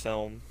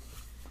Lucasfilm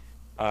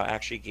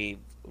actually gave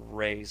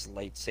Rey's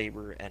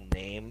lightsaber a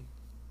name.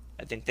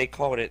 I think they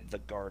called it the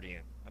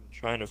Guardian. I'm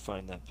trying to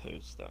find that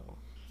post though.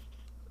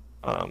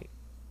 Um,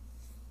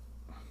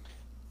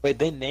 Wait,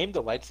 they named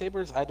the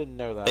lightsabers? I didn't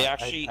know they that.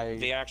 actually,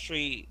 they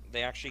actually,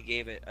 they actually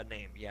gave it a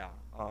name. Yeah.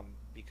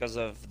 Because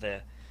of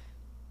the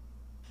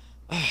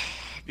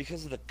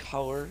because of the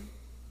color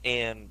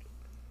and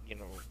you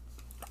know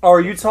Oh,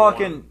 are the you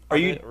talking? form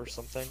of it or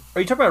something.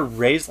 Are you talking about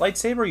Rey's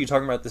lightsaber? Or are you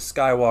talking about the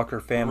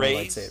Skywalker family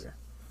Rey's? lightsaber?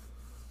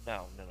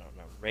 No.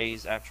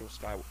 Rey's actual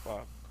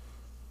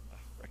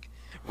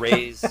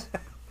Rey's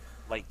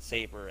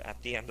lightsaber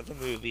at the end of the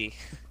movie.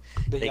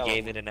 The They yellow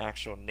gave one. it an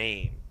actual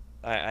name.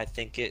 I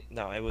think it.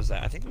 No, it was.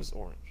 I think it was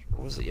orange.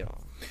 Or was it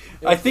yellow?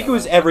 It I was think it yellow.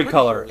 was I'm every pretty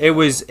sure color. it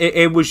was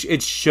yellow.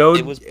 It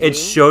showed It was it blue.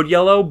 showed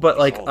yellow, but I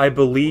like saw I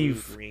blue,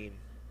 believe green.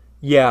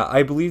 yeah,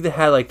 I believe they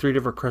had like three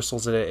different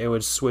crystals in it. It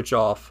would switch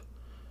off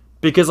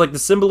because like the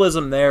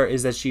symbolism there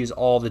is that she's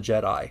all the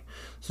Jedi,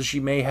 so she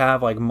may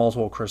have like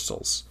multiple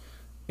crystals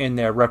in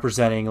there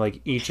representing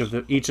like each of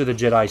the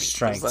Jedi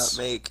Does that strengths.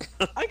 make?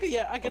 I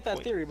a get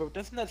that point? theory, but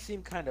doesn't that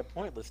seem kind of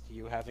pointless to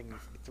you having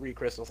three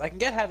crystals? I can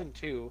get having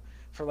two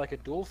for like a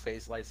dual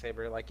phase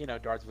lightsaber, like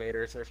Darth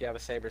Vader's, or if you have a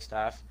saber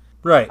staff.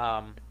 Right.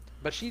 Um,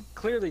 but she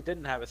clearly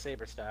didn't have a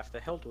saber staff. The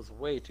hilt was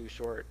way too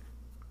short.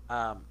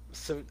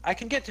 So I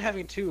can get to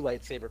having two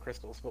lightsaber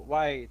crystals, but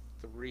why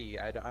three?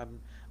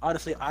 I'm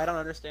honestly I don't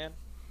understand,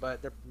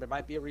 but there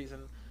might be a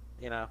reason.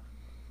 You know,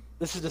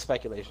 this is just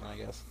speculation, I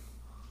guess.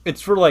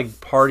 It's for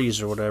like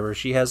parties or whatever.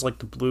 She has like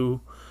the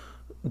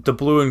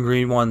blue and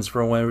green ones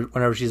for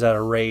whenever she's at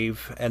a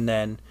rave, and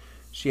then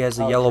she has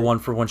the Oh, yellow true. one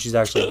for when she's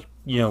actually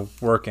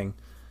working.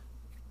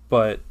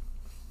 But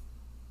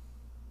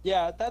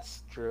Yeah,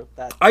 that's true.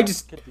 I That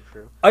just could be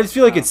true. I just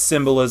feel like Um, it's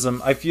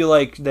symbolism. I feel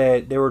like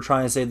that they were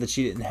trying to say that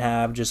she didn't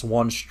have just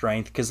one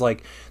strength because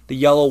like the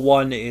yellow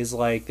one is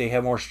like they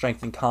have more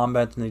strength in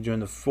combat than they do in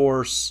the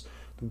force.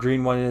 The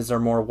green one is they're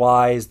more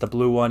wise. The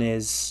blue one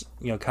is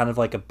kind of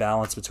like a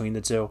balance between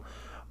the two.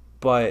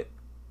 But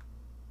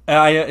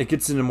and it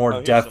gets into more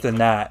Oh, here's depth than something.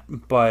 that.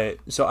 But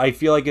so I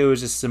feel like it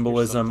was just Here's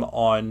symbolism something.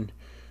 on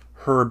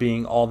her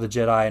being all the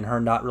Jedi and her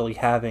not really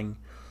having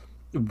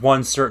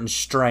one certain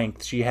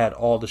strength. She had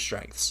all the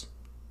strengths.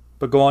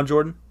 But go on,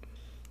 Jordan.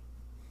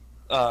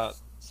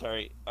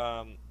 Sorry.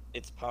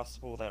 it's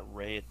possible that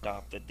Rey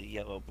adopted the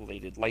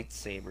yellow-bladed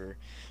lightsaber,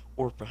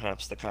 or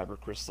perhaps the kyber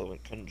crystal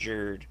and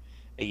conjured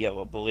a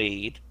yellow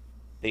blade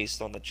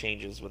based on the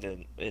changes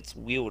within its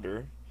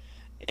wielder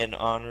in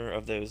honor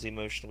of those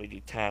emotionally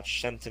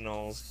detached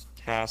sentinels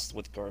tasked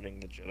with guarding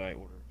the Jedi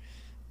Order.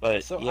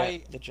 But So yeah,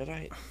 I the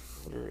Jedi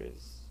Order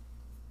is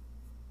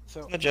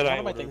so the one Jedi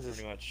of my Order things pretty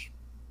is much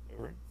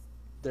over.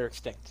 they're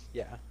extinct.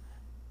 Yeah.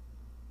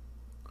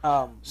 But One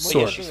of yeah, my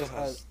Sort she things of. still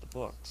is has the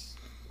books.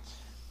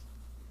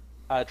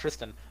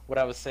 Tristan. What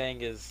I was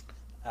saying is,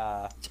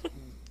 uh,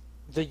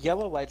 the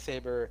yellow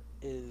lightsaber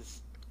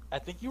is. I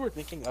think you were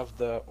thinking of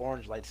the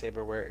orange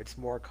lightsaber where it's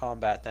more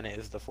combat than it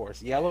is the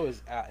Force. Yellow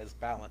is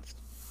balanced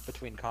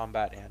between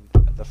combat and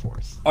the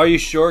Force. Are you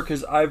sure?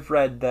 Because I've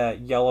read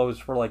that yellow is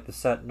for like the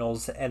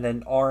Sentinels, and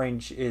then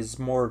orange is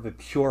more of a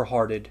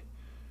pure-hearted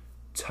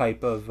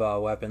type of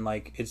weapon.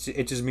 Like it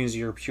just means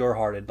you're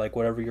pure-hearted. Like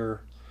whatever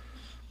your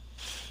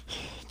Do I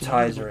need to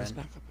ties bring are this in.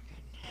 back up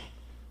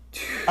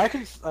again? I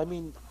can. I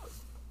mean,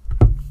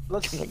 I'm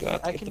let's. gonna go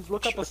out to I get the can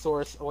look up a picture.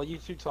 source. While you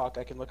two talk,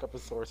 I can look up a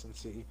source and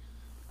see.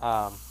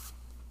 Um,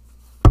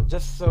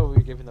 just so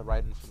we're giving the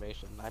right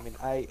information. I mean,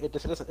 it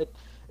just doesn't.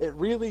 It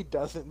really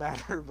doesn't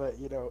matter. But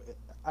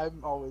I'm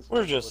always We're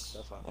willing to look just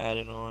stuff up.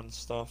 adding on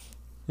stuff.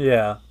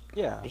 Yeah.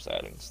 Yeah. Just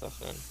adding stuff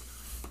in.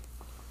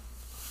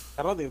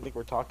 I don't even think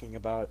we're talking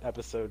about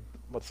episode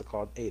what's it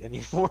called 8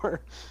 anymore.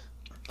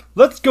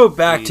 Let's go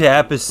back to We-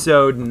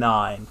 episode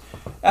 9.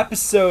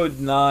 Episode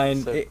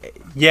 9. So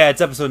Yeah, it's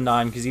episode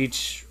 9 because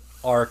each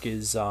arc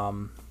is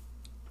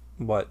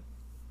what?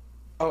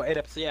 8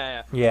 episodes.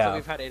 Yeah. Yeah. So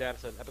we've had 8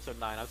 episodes. Episode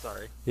 9. I'm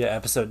sorry. Yeah,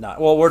 episode 9.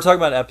 Well, we're talking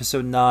about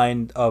episode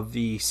 9 of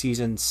the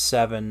season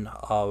 7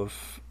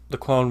 of the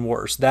Clone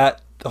Wars.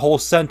 That whole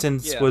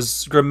sentence Yeah.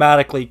 was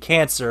grammatically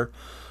cancer,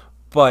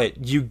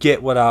 but you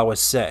get what I was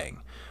saying.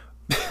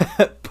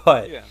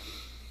 But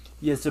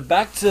yeah, so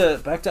back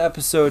to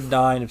episode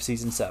 9 of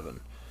season 7.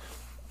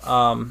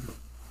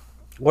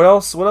 What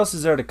else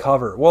is there to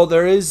cover? Well,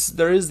 there is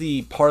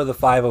the part of the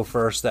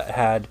 501st that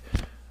had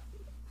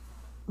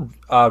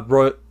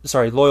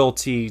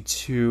loyalty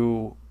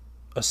to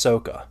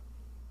Ahsoka.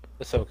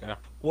 Ahsoka.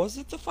 Was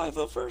it the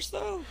 501st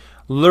though?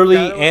 Literally,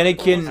 Yeah, that was-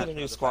 Anakin. was it a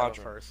new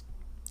squadron? First.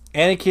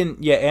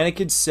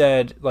 Anakin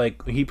said,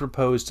 like, he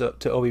proposed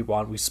to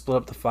Obi-Wan, we split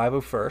up the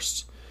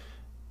 501st,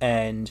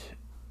 and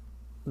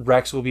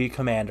Rex will be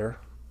commander,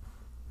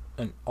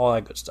 and all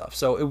that good stuff.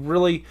 So it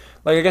really,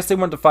 like, I guess they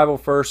weren't the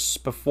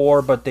 501st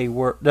before, but they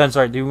were. No,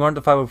 sorry, they weren't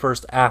the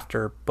 501st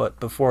after, but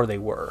before they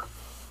were.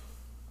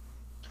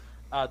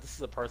 This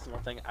is a personal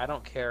thing. I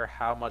don't care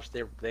how much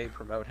they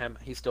promote him.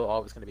 He's still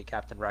always going to be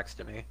Captain Rex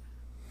to me.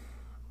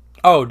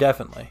 Oh,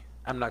 definitely.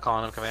 I'm not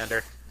calling him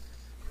Commander.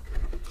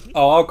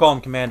 Oh, I'll call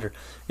him commander.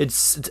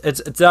 It's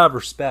out of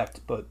respect,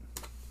 but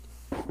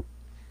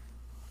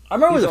I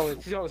remember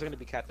He's always going to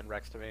be Captain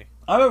Rex to me.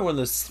 I remember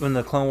when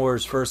the Clone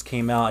Wars first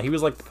came out, he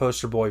was like the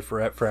poster boy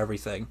for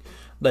everything.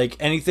 Like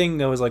anything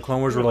that was like Clone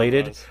Wars He really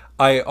related, was.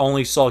 I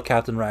only saw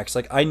Captain Rex.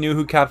 Like I knew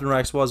who Captain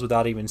Rex was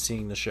without even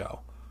seeing the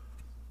show.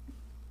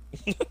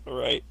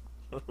 Right.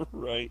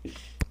 Right.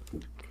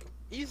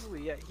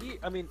 Easily, yeah.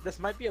 I mean, this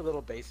might be a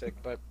little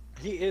basic, but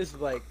he is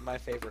like my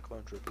favorite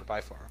clone trooper by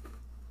far.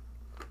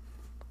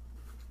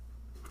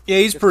 Yeah,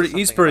 he's Just pretty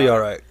something about all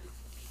it. right.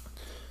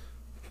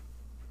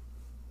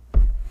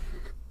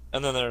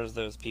 And then there's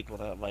those people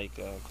that like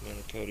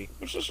Commander Cody,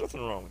 which there's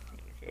nothing wrong with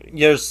Commander Cody.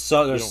 There's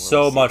don't really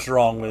so see much him.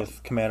 wrong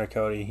with Commander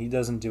Cody. He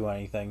doesn't do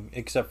anything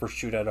except for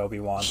shoot at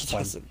Obi-Wan. He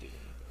doesn't do it.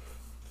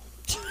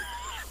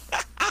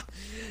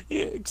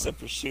 Yeah, except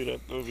for shoot at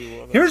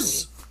Obi-Wan.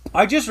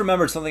 I just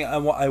remembered something I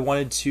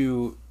wanted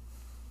to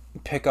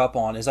pick up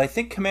on is I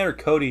think Commander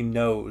Cody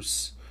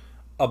knows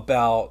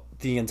about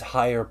the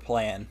entire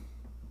plan.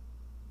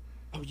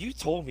 Oh, you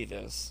told me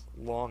this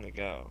long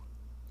ago.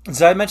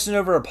 So I mentioned it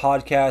over a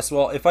podcast.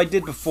 Well, if I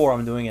did before,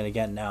 I'm doing it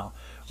again now.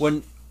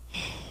 When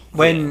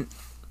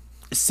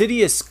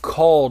Sidious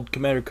called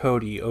Commander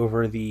Cody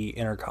over the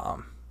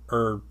intercom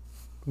or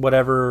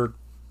whatever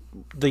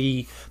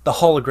the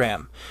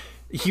hologram,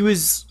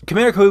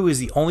 Commander Cody was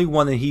the only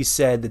one that he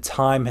said the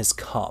time has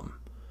come.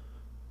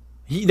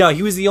 He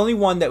was the only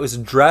one that was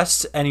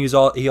addressed, and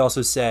he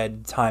also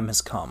said time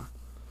has come.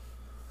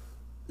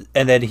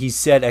 And then he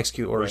said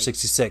execute order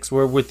 66,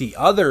 where with the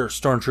other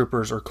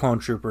stormtroopers or clone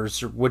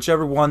troopers, or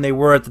whichever one they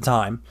were at the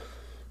time,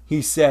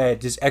 he said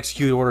just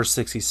execute order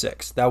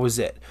 66. That was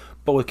it.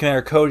 But with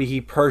Commander Cody,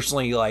 he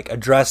personally like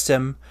addressed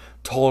him,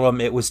 told him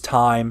it was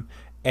time,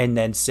 and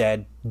then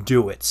said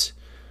do it.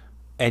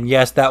 And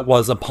yes, that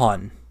was a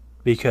pun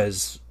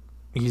because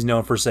he's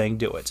known for saying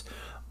do it.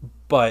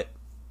 But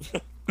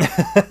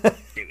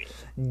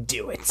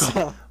do it.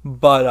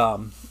 But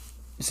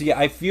so yeah,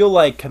 I feel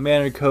like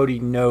Commander Cody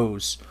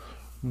knows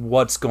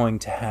what's going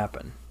to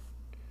happen.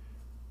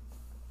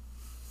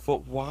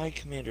 But why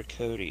Commander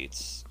Cody?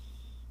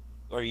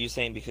 Are you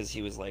saying because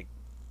he was like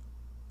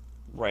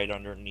right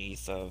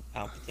underneath of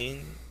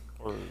Palpatine,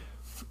 or?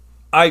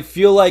 I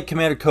feel like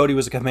Commander Cody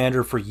was a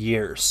commander for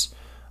years,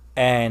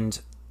 and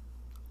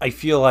I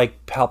feel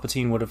like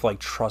Palpatine would have like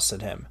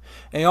trusted him.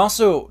 And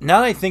also, now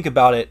that I think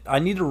about it, I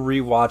need to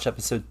rewatch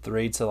episode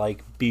 3 to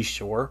like be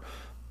sure.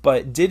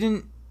 But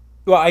didn't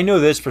well, I know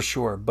this for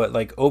sure, but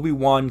like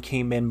Obi-Wan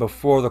came in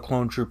before the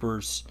clone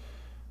troopers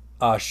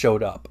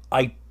showed up.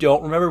 I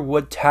don't remember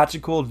what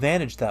tactical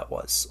advantage that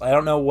was. I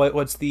don't know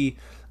what's the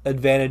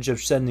advantage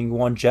of sending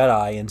one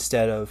Jedi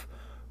instead of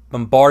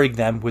bombarding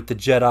them with the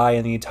Jedi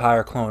and the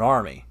entire clone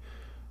army.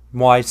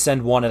 Why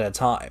send one at a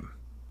time?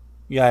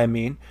 Yeah, I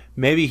mean,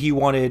 maybe he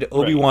wanted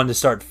Obi-Wan to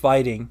start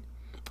fighting,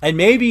 and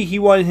maybe he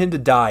wanted him to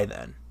die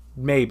then.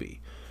 Maybe.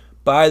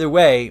 But either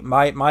way,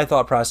 my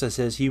thought process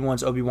is he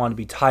wants Obi-Wan to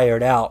be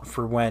tired out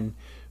for when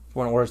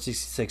Order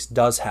 66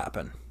 does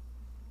happen.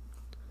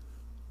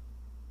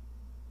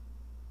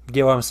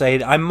 Get what I'm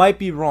saying? I might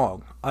be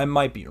wrong.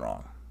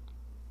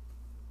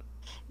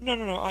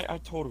 No.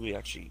 I totally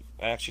actually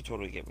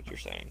totally get what you're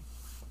saying.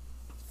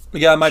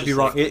 Yeah, I It's might be just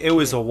wrong. like It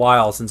was a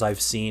while since I've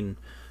seen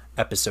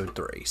episode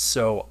 3,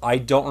 so I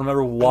don't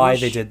remember why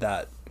they did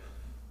that.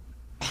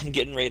 I'm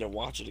getting ready to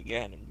watch it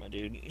again, my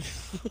dude.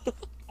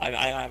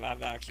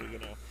 I'm actually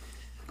gonna,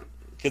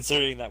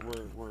 considering that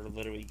we're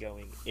literally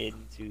going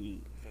into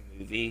the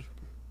movie.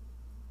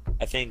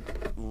 I think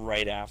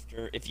right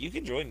after, if you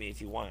can join me if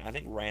you want, I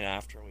think right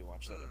after we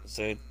watch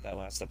that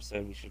last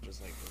episode, we should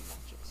just like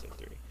watch episode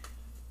 3.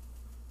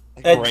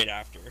 Like right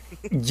after.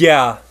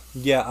 Yeah,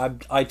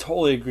 I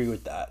totally agree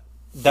with that.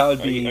 That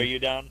would be. Are you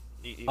down?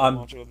 You want to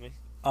watch it with me?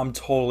 I'm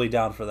totally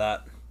down for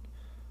that.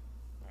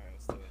 Alright,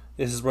 let's do it.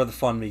 This is where the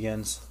fun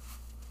begins.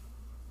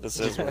 This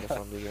is where the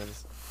fun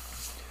begins.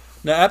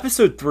 Now,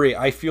 episode 3,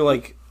 I feel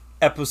like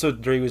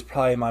episode 3 was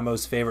probably my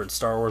most favorite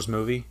Star Wars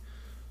movie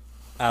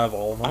out of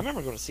all of them. I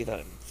remember going to see that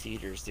in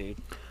theaters, dude.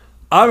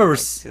 I remember. Like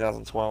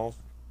 2012.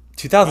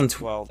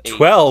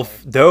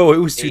 2012? No, it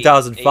was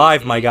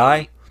 2005, my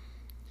guy.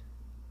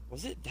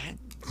 Was it that?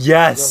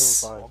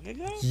 Yes. Long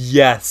ago?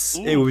 Yes,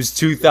 it was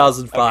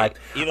 2005.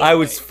 Okay, I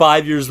was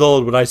 5 years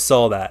old when I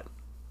saw that.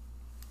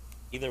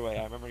 Either way,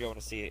 I remember going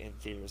to see it in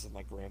theaters with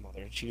my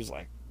grandmother, and she was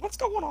like, "What's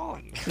going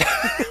on?" And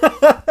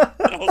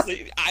I was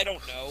like, "I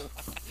don't know.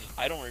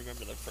 I don't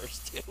remember the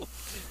first two."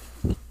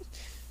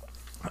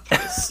 I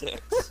was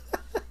 6.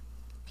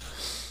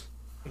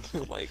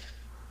 I'm like,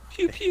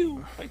 pew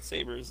pew,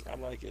 lightsabers. I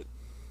like it.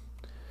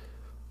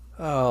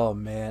 Oh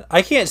man,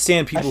 I can't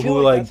stand people I feel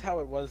who like like. that's how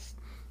it was.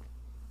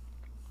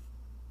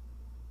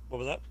 What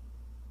was that?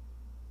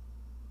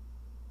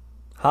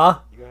 Huh?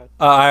 Go ahead.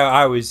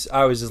 I was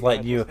just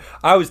letting ahead, you. listen.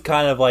 I was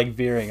kind of like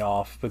veering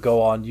off, but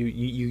go on.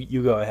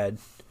 You go ahead.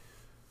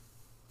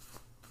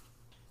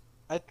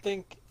 I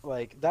think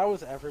like that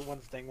was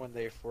everyone's thing when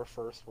they were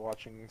first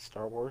watching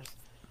Star Wars,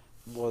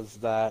 was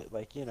that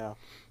like you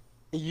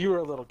were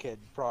a little kid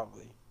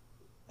probably,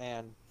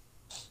 and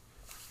you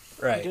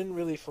Right. didn't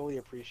really fully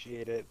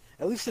appreciate it.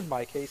 At least in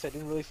my case, I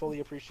didn't really fully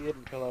appreciate it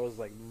until I was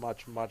like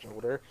much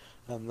older,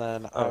 and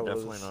then I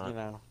definitely was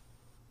not.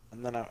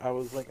 and then I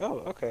was like, oh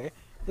okay,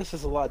 this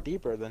is a lot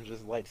deeper than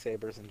just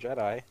lightsabers and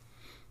Jedi.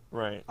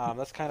 Right.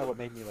 That's kind of what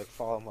made me like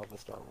fall in love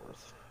with Star Wars.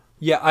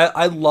 Yeah,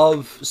 I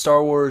love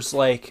Star Wars.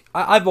 Like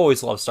I've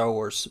always loved Star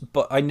Wars,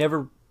 but I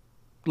never,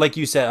 like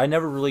you said, I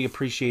never really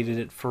appreciated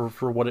it for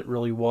what it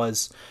really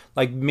was.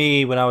 Like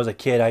me, when I was a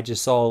kid, I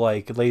just saw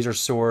like laser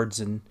swords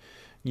and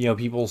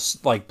people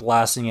like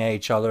blasting at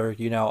each other.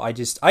 I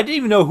didn't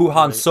even know who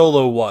Han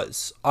Solo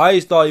was. I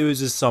just thought he was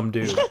just some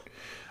dude.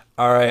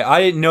 All right,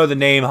 I didn't know the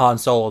name Han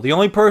Solo. The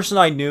only person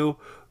I knew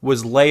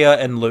was Leia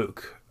and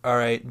Luke. All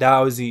right, that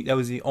was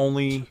the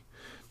only.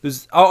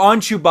 There's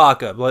on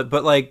Chewbacca,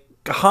 but like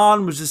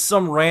Han was just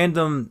some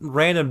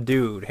random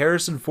dude.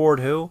 Harrison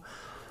Ford, who?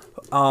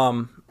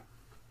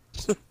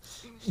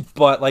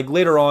 But like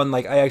later on,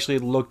 like I actually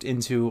looked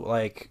into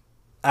like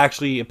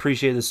actually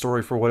appreciated the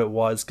story for what it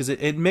was, because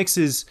it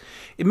mixes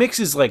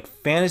like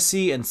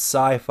fantasy and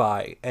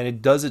sci-fi, and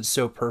it does it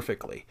so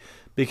perfectly,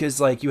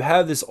 because like you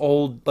have this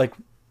old like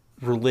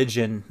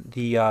religion,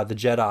 the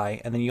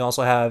Jedi, and then you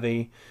also have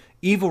a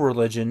evil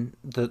religion,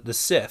 the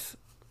Sith,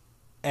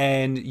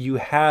 and you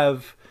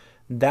have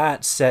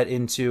that set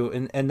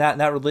into and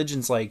that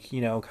religion's like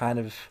kind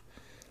of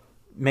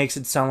makes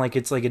it sound like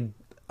it's like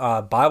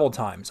a Bible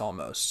times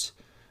almost.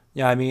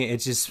 Yeah, I mean, it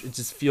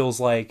just feels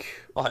like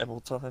Bible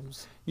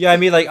times. Yeah, I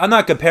mean, like I'm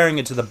not comparing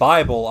it to the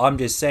Bible. I'm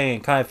just saying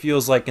it kind of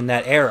feels like in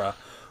that era.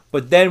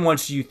 But then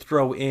once you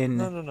throw in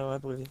No, I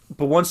believe you.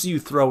 But once you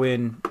throw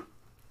in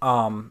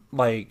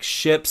like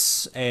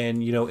ships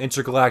and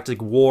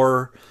intergalactic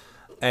war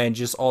and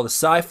just all the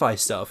sci-fi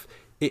stuff,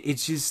 it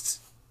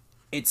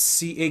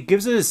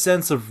gives it a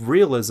sense of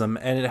realism,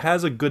 and it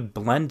has a good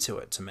blend to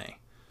it to me.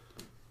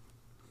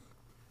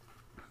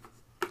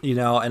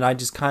 And I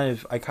kind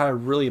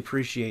of really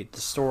appreciate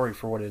the story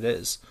for what it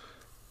is.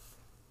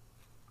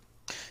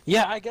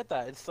 Yeah, I get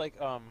that. It's like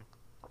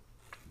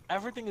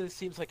everything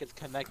seems like it's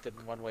connected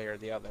in one way or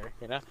the other,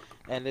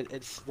 and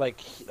it's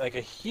like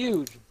a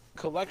huge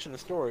collection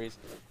of stories,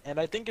 and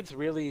I think it's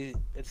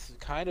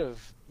kind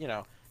of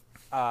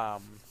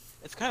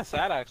it's kind of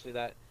sad actually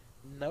that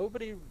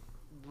nobody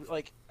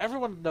like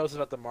everyone knows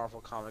about the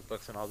Marvel comic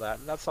books and all that,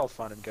 and that's all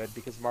fun and good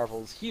because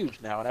Marvel's huge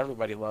now and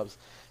everybody loves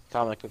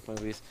comic book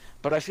movies.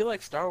 But I feel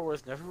like Star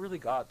Wars never really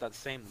got that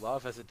same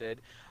love as it did,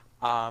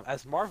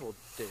 as Marvel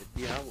did.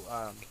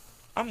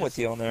 I'm with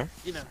you on there.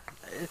 You know,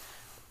 eh,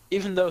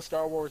 even though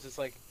Star Wars is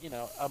like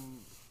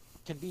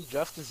can be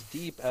just as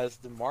deep as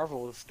the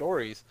Marvel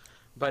stories,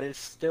 but it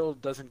still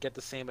doesn't get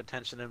the same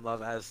attention and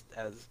love as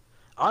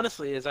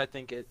honestly as I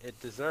think it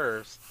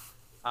deserves.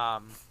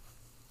 Um,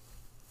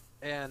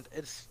 and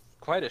it's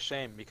quite a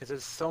shame because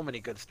there's so many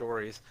good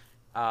stories.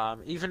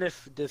 Even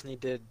if Disney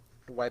did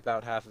wipe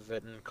out half of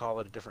it and call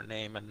it a different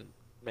name and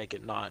make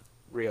it not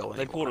real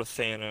They pulled anymore. a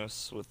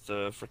Thanos with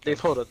the freaking. They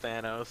pulled a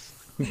Thanos.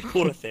 They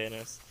pulled a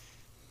Thanos.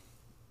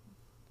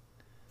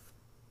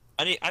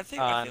 I feel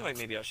like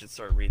maybe I should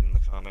start reading the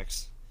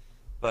comics,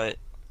 but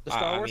The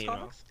Star Wars mean,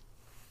 comics?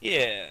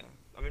 yeah.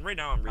 I mean, right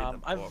now I'm reading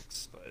the I've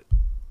books, but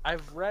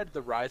I've read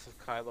The Rise of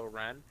Kylo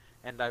Ren,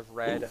 and I've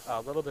read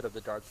a little bit of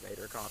the Darth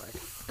Vader comic.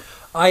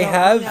 I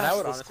have. And I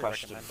would this honestly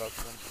question. recommend both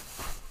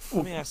of them.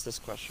 Let me ask this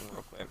question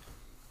real quick.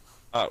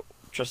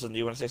 Tristan, do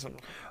you want to say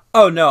something?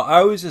 Oh no,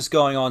 I was just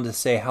going on to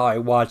say how I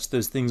watched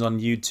those things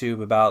on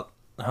YouTube about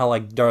how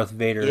like Darth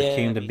Vader Yeah,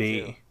 came to me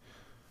be. too.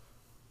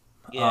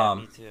 Yeah,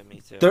 Um,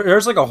 me too.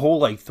 There's like a whole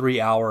like 3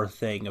 hour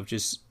thing of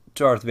just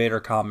Darth Vader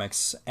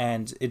comics,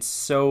 and it's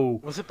so.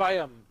 Was it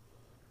by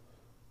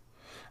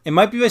It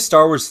might be by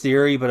Star Wars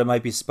Theory, but it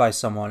might be by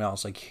someone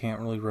else. I can't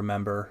really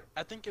remember.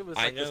 I think it was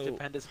I like the know-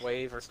 Stupendous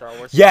Wave or Star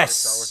Wars. Yes!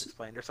 Star Wars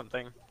Explained or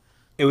something.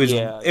 It was.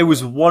 Yeah, it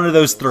was yeah. one of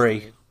those Those three.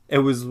 three. It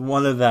was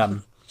one of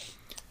them.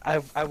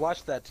 I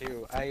watched that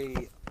too.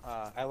 I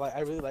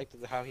really liked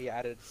how he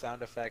added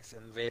sound effects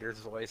and Vader's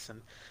voice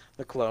and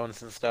the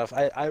clones and stuff.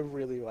 I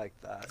really liked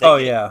that. Oh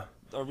yeah.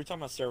 Are we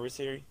talking about Star Wars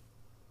Theory?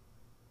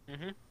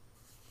 Mhm.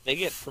 They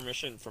get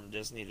permission from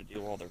Disney to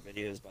do all their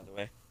videos, by the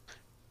way.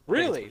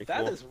 Really, pretty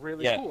that cool. is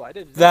really Yeah. cool. I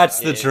didn't know That's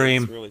that. the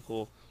dream. It's really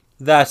cool.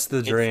 That's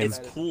the dream. It's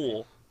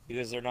cool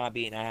because they're not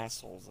being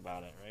assholes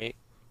about it, right?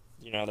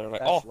 You know, they're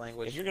like, That's oh,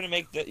 language. if you're gonna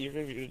make that, you're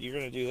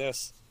gonna do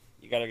this.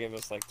 You gotta give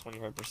us like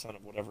 25%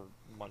 of whatever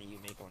money you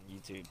make on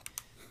YouTube.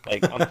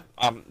 Like,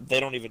 they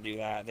don't even do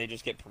that. They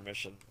just get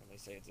permission and they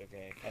say it's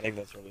okay. I think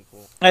that's really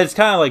cool. And it's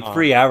kind of like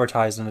free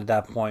advertising at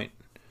that point.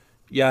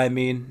 Yeah, I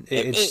mean,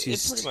 it's It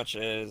just. pretty much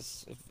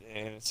is,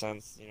 in a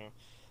sense. You know,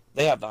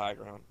 they have the high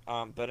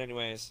ground. But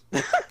anyways,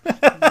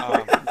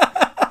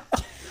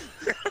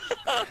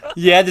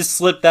 Yeah, just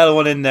slip that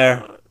one in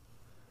there.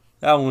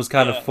 That one was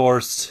kind Yeah. of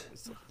forced.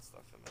 there's some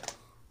stuff in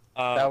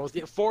there. That was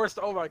forced.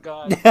 Oh my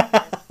god.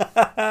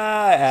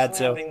 I had to.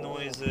 Snapping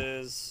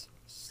noises.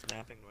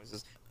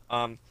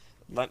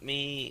 Let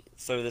me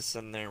throw this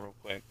in there real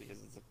quick because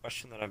it's a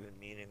question that I've been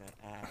meaning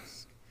to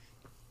ask.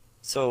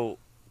 So,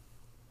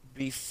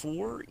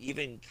 before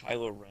even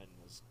Kylo Ren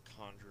was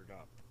conjured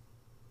up,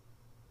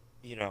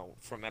 you know,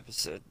 from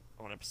episode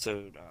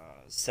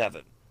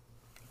 7,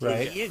 did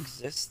Right. he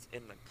exist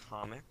in the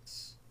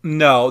comics?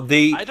 No,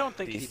 I don't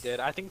think he did.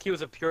 I think he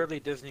was a purely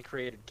Disney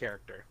created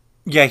character.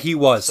 Yeah, he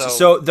was. So-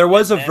 So there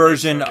was a and then they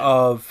version started-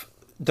 of.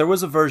 There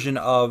was a version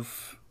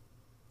of.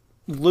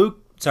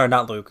 Luke. Sorry,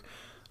 not Luke.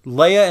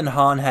 Leia and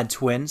Han had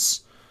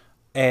twins,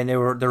 and they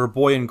were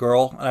boy and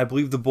girl, and I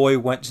believe the boy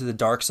went to the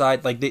dark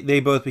side. Like they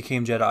both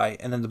became Jedi,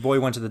 and then the boy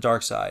went to the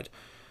dark side,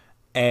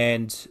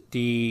 and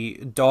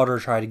the daughter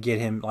tried to get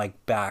him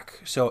like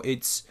back. So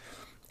it's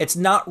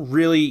not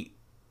really.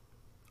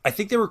 I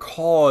think they were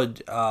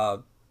called.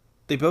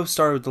 They both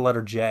started with the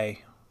letter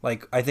J.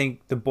 Like I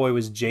think the boy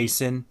was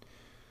Jason,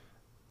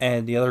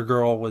 and the other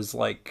girl was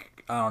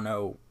like I don't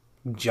know,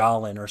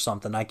 Jalen or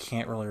something. I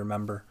can't really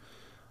remember.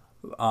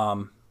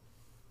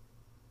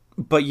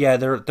 But yeah,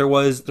 there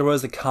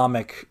was a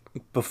comic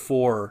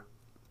before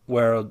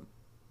where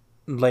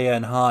Leia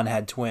and Han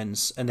had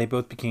twins, and they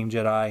both became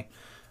Jedi,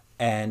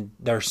 and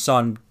their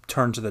son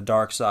turned to the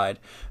dark side.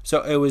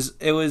 So it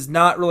was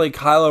not really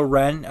Kylo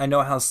Ren. I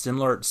know how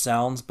similar it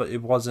sounds, but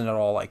it wasn't at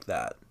all like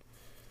that.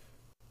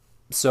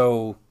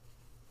 So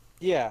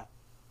Yeah.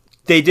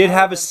 they did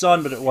have a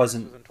son, but it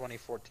wasn't. Was in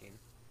 2014.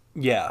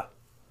 Yeah.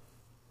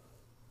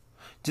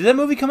 Did that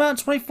movie come out in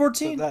So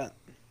 2014? that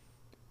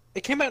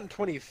it came out in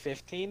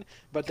 2015,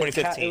 but the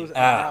 2015. it was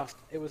Ah. announced.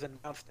 It was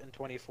announced in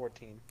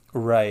 2014.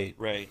 Right.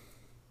 Right.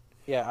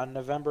 Yeah, on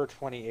November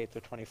 28th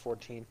of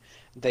 2014,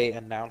 they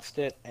announced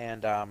it,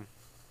 and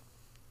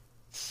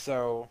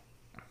so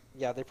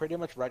yeah, they pretty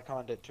much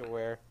retconned it to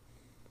where,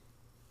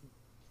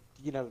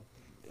 you know,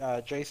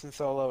 Jason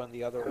Solo and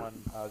the other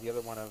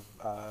one of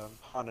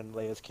Han and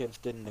Leia's kids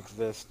didn't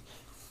exist,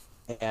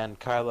 and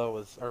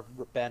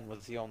Ben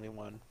was the only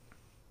one.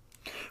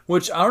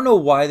 Which I don't know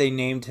why they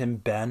named him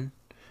Ben,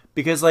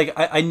 because like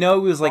I know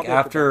it was like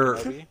Probably for after.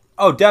 Ben Kenobi.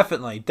 Oh,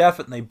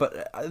 definitely.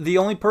 But the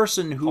only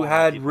person who All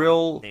had people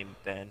real named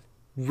Ben.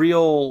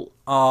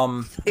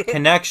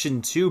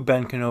 connection to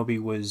Ben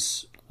Kenobi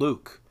was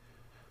Luke.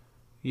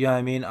 Yeah,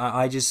 I mean,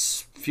 I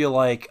just feel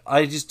like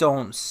I just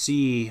don't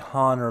see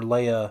Han or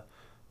Leia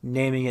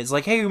naming it. It's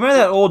like, hey, remember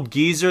that old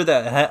geezer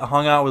that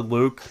hung out with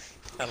Luke?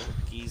 That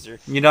old geezer.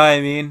 You know what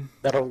I mean?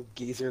 That old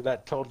geezer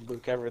that told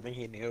Luke everything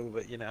he knew,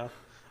 but you know.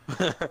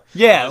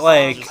 Yeah, Just-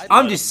 like just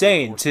I'm let just him be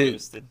saying force to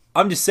boosted.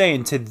 I'm just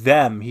saying to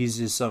them, he's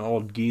just some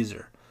old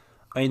geezer.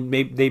 I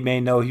mean, they may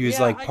know he was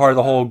Yeah, like I part of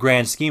get the whole that.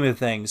 grand scheme of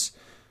things,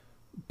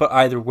 but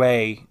either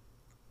way,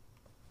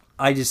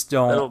 I just That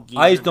don't. old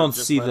I geezer just don't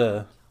just see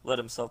the let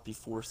himself be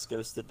force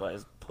ghosted by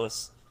his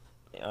puss.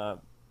 Uh,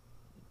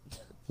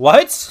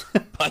 what.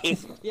 by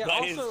his Yeah, by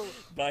also- his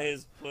by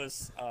his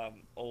puss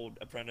old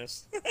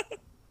apprentice.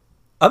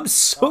 I'm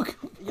so.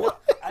 You know,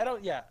 I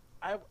don't. Yeah,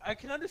 I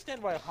can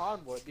understand why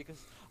Han would, because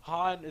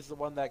Han is the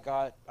one that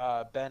got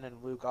Ben and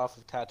Luke off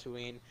of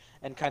Tatooine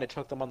and kind of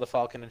took them on the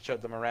Falcon and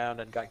showed them around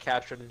and got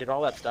captured and did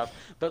all that stuff.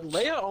 But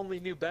Leia only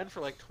knew Ben for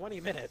like 20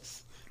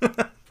 minutes.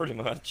 Pretty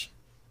much.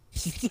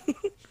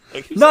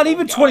 Like, who's Not that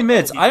even old guy? 20 Oh,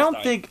 minutes. he I just don't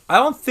died. think. I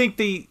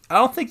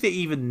don't think they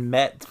even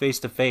met face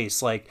to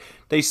face. Like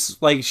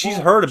like she's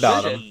Well, heard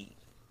about she him. did.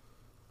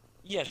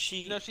 Yeah,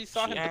 she No, she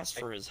saw him asked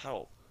die. for his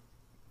help.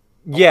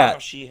 I wonder Yeah. how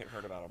she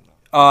heard about him though.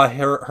 Her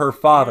You heard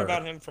father.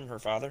 about him from her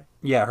father.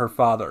 Yeah, her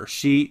father.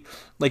 She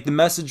like the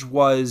message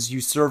was,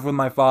 "You served with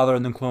my father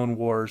in the Clone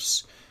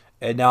Wars,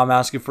 and now I'm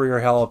asking for your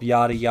help."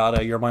 Yada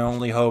yada. You're my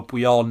only hope.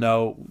 We all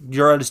know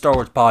you're at a Star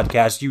Wars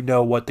podcast. You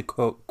know what the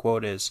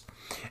quote is,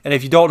 and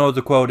if you don't know what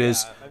the quote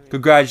is, I mean,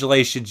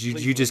 congratulations. You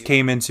please just leave.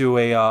 came into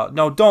a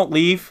no. Don't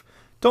leave.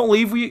 Don't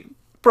leave.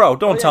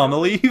 Don't yeah, tell him to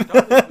don't leave. leave.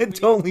 Don't leave.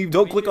 Don't leave.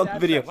 Don't We click need on the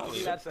ad video. sense. We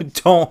need ad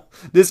sense. Don't.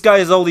 This guy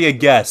is only a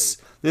guest.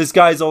 This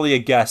guy's only a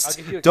I'll guest.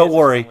 give you a Don't kiss if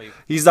worry. you don't leave.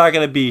 He's not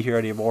going to be here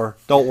anymore.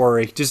 Don't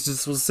worry. Just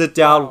sit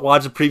down, Wow.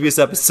 watch a previous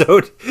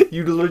episode.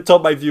 You literally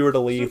told my viewer to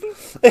leave.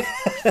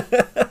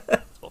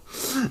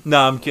 No,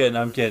 I'm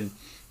kidding.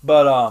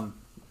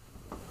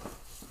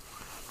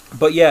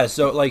 But yeah,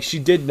 so like she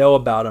did know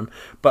about him,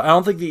 but I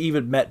don't think they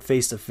even met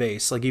face to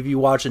face. Like if you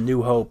watch A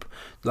New Hope,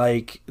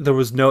 like there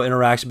was no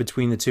interaction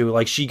between the two.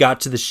 Like she got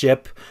to the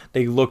ship,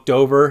 they looked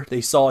over, they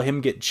saw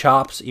him get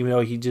chopped, even though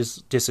he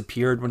just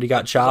disappeared when he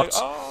got She's like, chopped.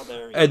 oh,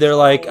 there he And is. they're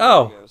like, there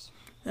oh. he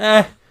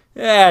goes.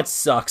 It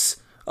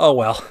sucks. Oh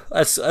well,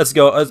 let's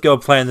go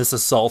plan this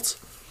assault.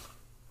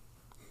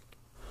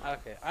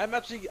 Okay, I'm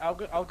actually.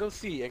 I'll go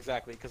see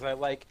exactly because I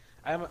like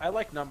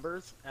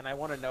numbers and I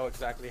want to know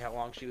exactly how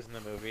long she was in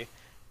the movie.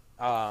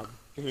 You're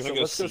So gonna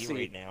go let's go see see.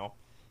 right now.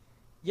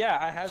 Yeah,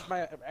 I have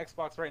my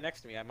Xbox right next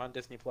to me. I'm on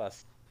Disney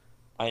Plus.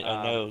 I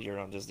know you're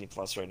on Disney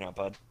Plus right now,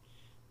 bud.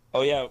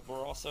 Oh yeah,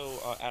 we're also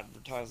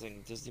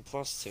advertising Disney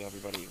Plus to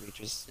everybody. We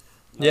just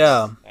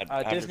Yeah.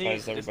 Disney-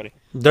 advertise to everybody.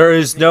 There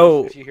is Disney,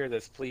 no. If you hear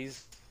this,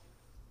 please.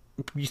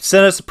 You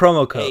send us a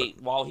promo code. Hey,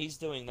 while he's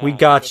doing that, We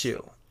got listen,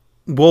 you.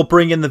 We'll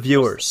bring in the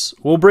viewers.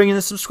 We'll bring in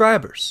the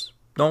subscribers.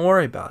 Don't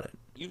worry about it.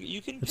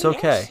 You can. It's pay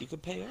okay. Us. You can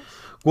pay us.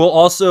 We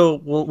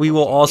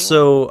will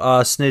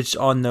also snitch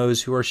on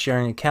those who are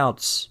sharing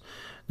accounts.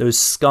 Those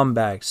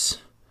scumbags.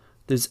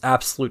 Those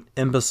absolute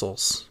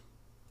imbeciles.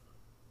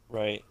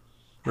 Right.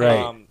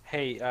 Right.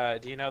 Hey,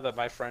 do you know that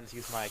my friends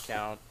use my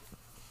account?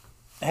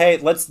 Hey,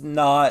 let's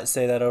not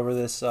say that over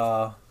this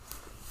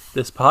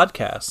this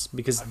podcast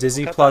because Okay,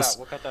 Disney we'll cut Plus that out.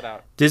 We'll cut that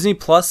out. Disney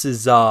Plus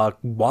is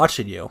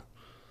watching you.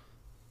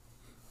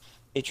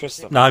 Hey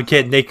Tristan. No, I'm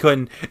kidding. They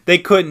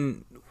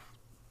couldn't.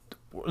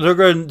 They're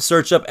going to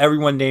search up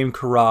everyone named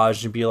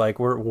Courage and be like,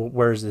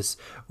 where's this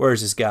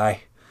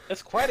guy?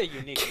 It's quite a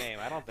unique name.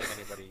 I don't think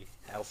anybody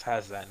else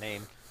has that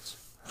name. It's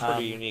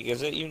pretty unique.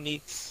 Is it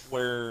unique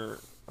where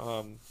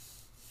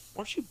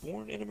weren't you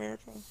born in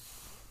America?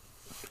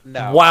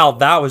 No. Wow,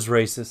 that was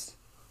racist.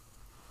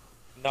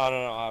 No.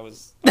 It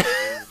was a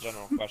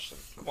general question.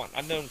 Come on,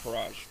 I've known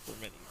Courage for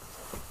many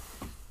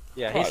years.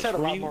 Yeah, he Raj, said a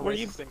were lot you- more were racist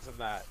you- things than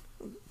that.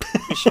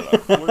 Shut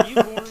up. Were you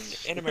born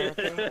in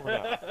America or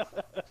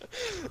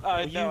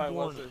not? No, I born-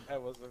 wasn't. I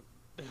wasn't.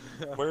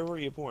 Where were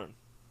you born?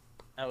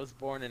 I was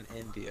born in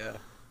India.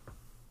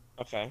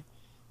 Okay.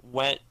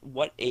 What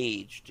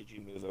age did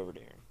you move over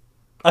there?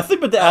 I think,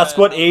 but to ask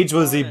what I was age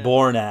was he born in-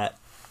 born at?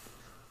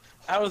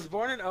 I was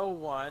born in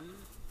 01,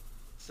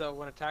 so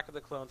when Attack of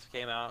the Clones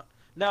came out.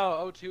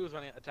 No, 02 was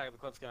when Attack of the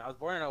Clones came out. I was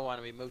born in 01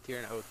 and we moved here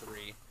in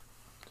 03.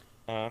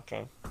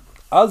 Okay.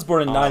 I was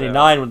born in Oh,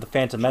 '99 when the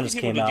Phantom How many Menace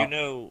people came did out. you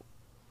know?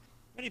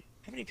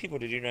 How many people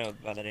did you know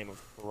by the name of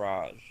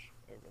Courage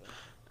over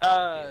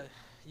there?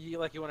 You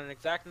want an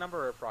exact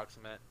number or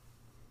approximate?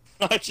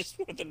 I just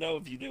wanted to know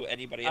if you knew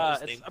anybody else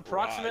It's named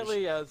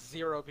approximately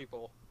 0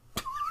 people.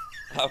 Courage.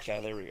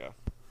 Okay, there we go.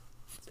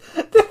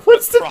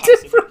 What's the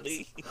difference?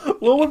 Approximately.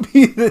 What would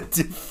be the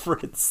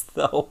difference,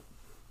 though?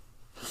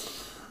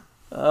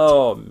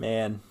 Oh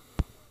man.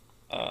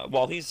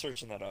 While he's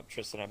searching that up,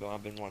 Tristan,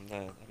 I've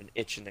been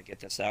itching to get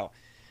this out.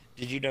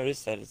 Did you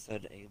notice that it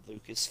said a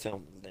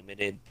Lucasfilm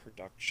Limited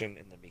production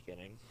in the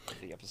beginning of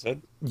the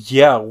episode?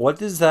 Yeah. What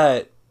does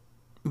that?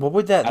 What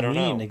would that I don't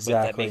mean know,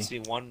 exactly? but that makes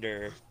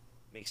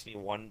me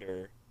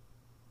wonder.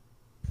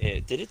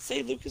 Did it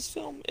say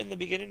Lucasfilm in the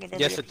beginning of every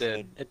Yes, it episode?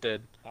 did. It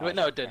did. Oh, Wait,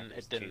 no, it crap, didn't.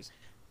 It didn't.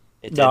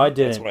 It No, I That's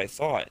didn't. what I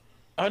thought.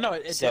 Oh no,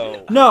 it So-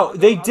 didn't. No,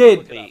 they I'll did.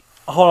 look it up.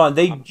 Hold on, I'm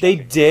they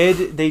checking.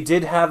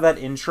 did have that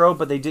intro,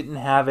 but they didn't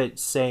have it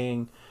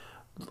saying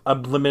a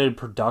limited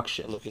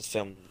production.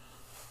 Lucasfilm.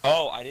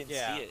 Oh, I didn't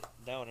Yeah. see it.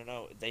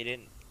 No. They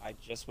didn't. I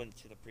just went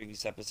to the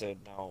previous episode.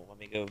 Now let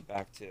me go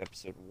back to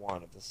episode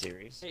 1 of the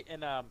series. Hey,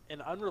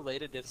 in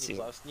unrelated Disney See.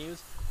 Plus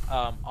news,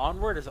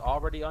 Onward is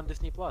already on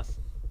Disney Plus.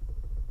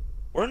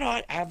 We're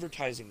not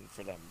advertising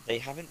for them. They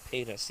haven't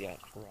paid us yet,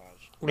 Raj.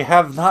 We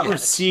have not Yes.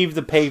 received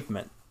the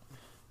pavement.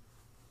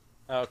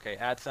 Okay,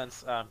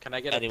 AdSense. Can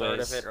I get a third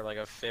Anyways. of it or like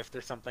a fifth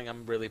or something?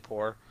 I'm really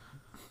poor.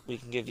 We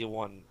can give you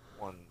one.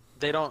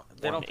 They don't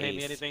pay me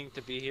 1/8. anything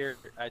to be here.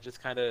 I just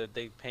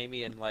they pay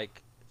me in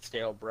like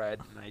stale bread,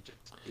 and I just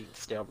eat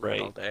stale bread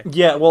Right. all day.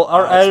 Yeah, well,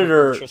 our That's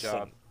editor,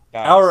 interesting.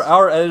 Guys,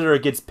 our editor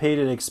gets paid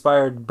an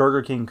expired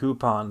Burger King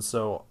coupon,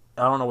 so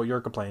I don't know what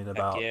you're complaining heck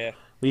about. yeah, At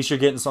least you're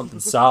getting something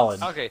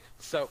solid. Okay,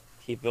 so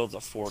he builds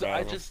a fort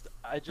out of them.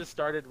 I just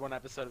started one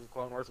episode of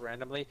Clone Wars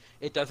randomly.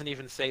 It doesn't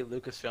even say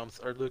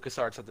Lucasfilms or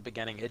LucasArts at the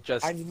beginning. It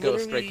just I've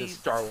goes straight to literally-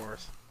 Star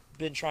Wars.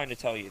 Been trying to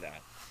tell you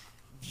that.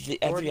 Every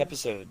Jordan?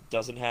 episode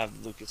doesn't have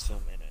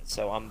Lucasfilm in it,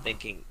 so I'm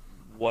thinking,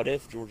 what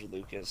if George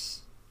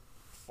Lucas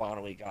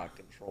finally got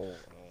control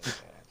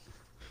of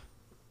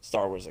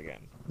Star Wars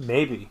again?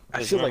 Maybe. I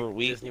 'Cause feel remember, like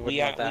we Disney would we,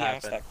 let we that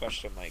asked happen. that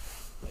question like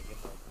in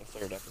the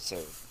 3rd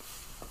episode,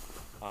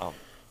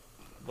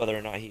 whether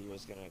or not he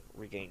was gonna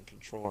regain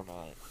control or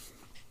not,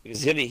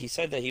 because he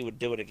said that he would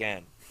do it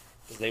again,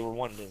 because they were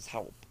wanting his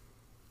help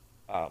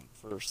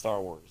for Star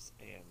Wars,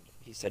 and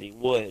he said he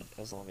would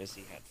as long as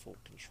he had full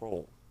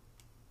control.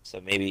 So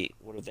maybe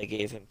what if they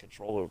gave him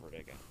control over it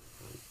again?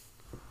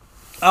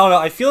 I don't know.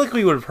 I feel like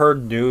we would have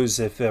heard news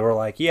if they were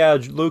like, yeah, I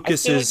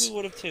Lucas feel is. like we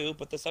would have too,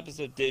 but this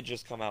episode did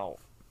just come out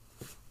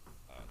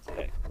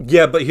today.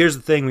 Yeah, but here's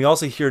the thing: we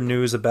also hear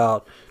news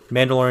about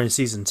Mandalorian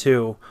season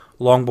 2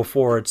 long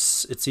before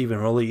it's even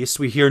released.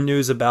 We hear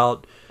news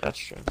about, That's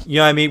true. you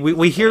know, what I mean,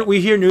 we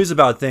hear news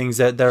about things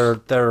that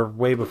they're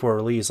way before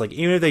release. Like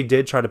even if they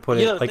did try to put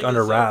Yeah, it the like thing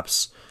under is, though,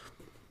 wraps,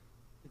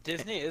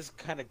 Disney is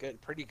kind of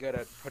pretty good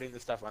at putting the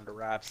stuff under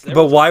wraps. But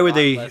was why a would lot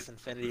they- less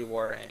Infinity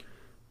War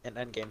and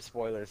Endgame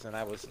spoilers than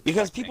I was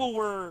Because expecting. people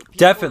were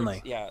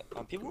Definitely.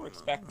 people were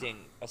expecting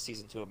a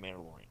season 2 of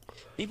Mandalorian.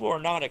 People are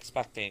not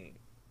expecting,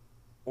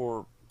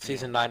 or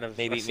season 9 of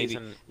maybe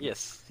season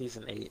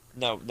 8.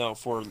 no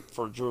for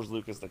George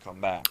Lucas to come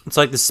back. it's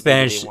like the Maybe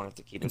Spanish. they wanted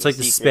to keep it It's a like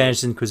the secret.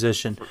 Spanish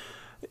Inquisition.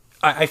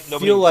 I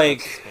Nobody feel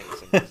expects like.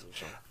 the Spanish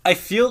Inquisition.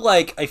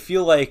 I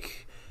feel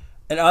like,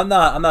 and I'm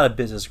not a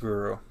business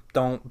guru.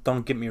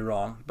 Don't get me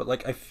wrong, but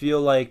like I feel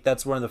like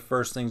that's one of the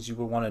first things you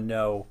would want to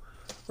know,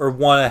 or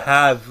want to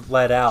have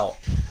let out.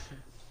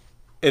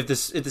 If the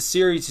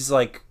series is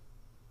like,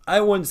 I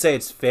wouldn't say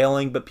it's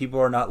failing, but people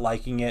are not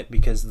liking it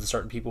because of the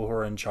certain people who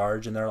are in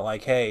charge, and they're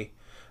like, hey,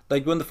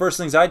 like one of the first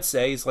things I'd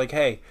say is like,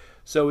 hey,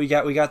 so we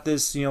got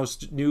this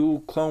new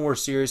Clone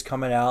Wars series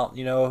coming out.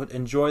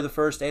 Enjoy the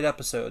first 8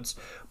 episodes,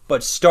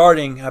 but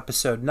starting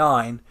episode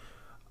 9.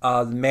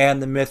 The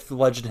man, the myth, the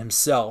legend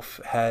himself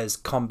has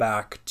come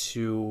back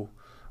to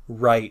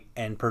write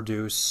and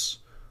produce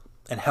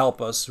and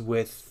help us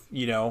with,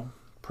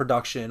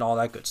 production and all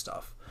that good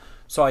stuff.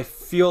 So I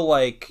feel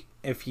like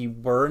if he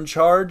were in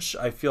charge,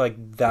 I feel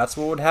like that's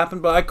what would happen.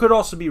 But I could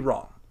also be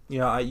wrong.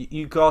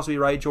 You could also be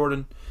right,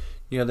 Jordan.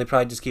 They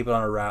probably just keep it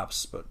on a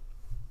wraps, but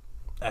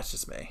that's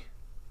just me.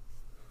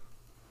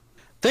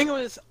 Thing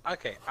was,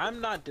 okay, I'm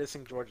not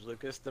dissing George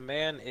Lucas. The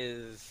man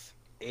is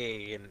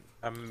an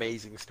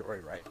amazing story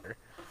writer.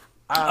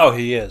 Oh,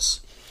 he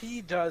is.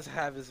 He does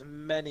have his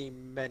many,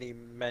 many,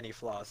 many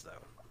flaws,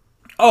 though.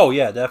 Oh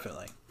yeah,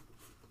 definitely.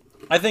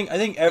 I think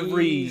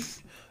every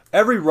He's-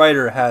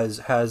 writer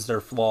has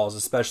their flaws,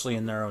 especially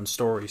in their own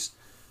stories.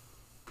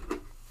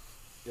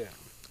 Yeah.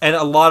 And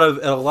a lot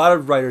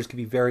of writers can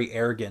be very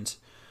arrogant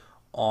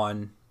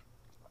on,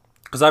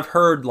 because I've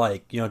heard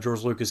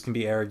George Lucas can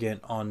be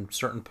arrogant on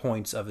certain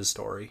points of his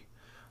story.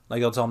 Like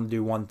they'll tell him to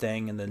do one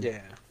thing and then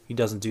Yeah. he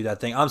doesn't do that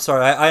thing. I'm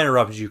sorry, I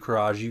interrupted you,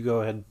 Courage. You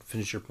go ahead and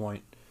finish your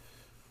point.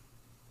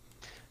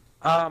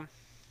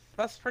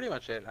 That's pretty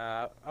much it.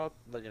 I'll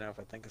let you know if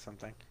I think of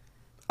something.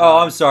 Oh,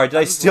 I'm sorry. Did I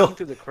I'm just steal? looking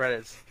through the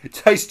credits?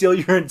 Did I steal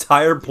your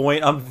entire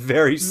point? I'm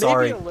very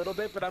sorry. Maybe a little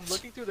bit, but I'm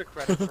looking through the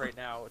credits right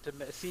now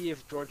to see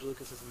if George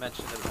Lucas is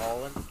mentioned at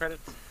all in the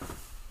credits.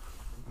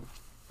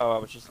 Oh, I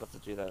was just about to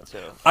do that too.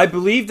 I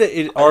believe that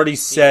it already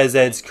says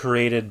that it's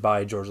created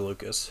by George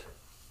Lucas.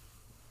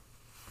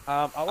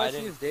 All I see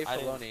didn't- is Dave I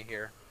didn't- Filoni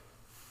here.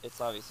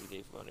 It's obviously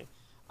Dave Filoni.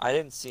 I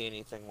didn't see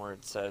anything where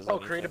it says. Oh,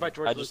 anything. created by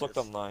George I just looked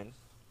Lucas. online.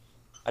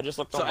 I just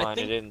looked So I online.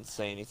 think- It didn't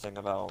say anything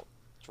about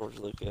George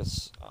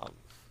Lucas.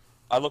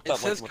 I looked It up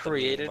says what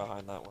created. the meaning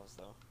behind that was,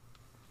 though.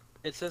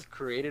 It says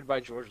created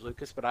by George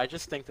Lucas, but I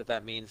just think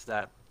that means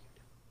that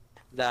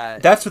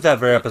That's with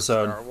every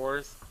episode. Star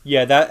Wars.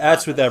 Yeah,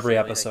 that's not with every necessarily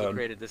that he episode.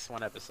 created this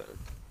one episode.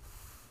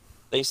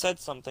 They said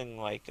something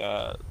like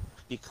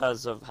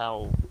because of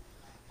how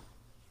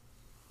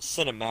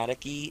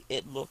cinematic-y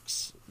it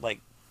looks.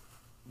 Like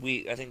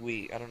I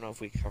don't know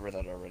if we covered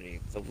that already.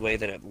 The way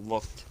that it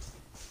looked,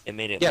 it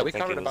made it. Yeah, look we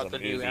like covered it was about a the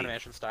new movie.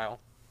 animation style.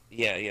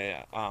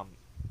 Yeah.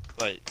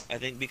 But I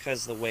think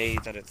because the way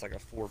that it's like a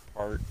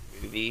 4-part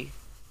movie,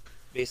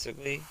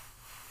 basically,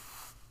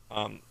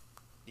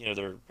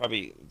 They're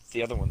probably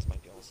the other ones might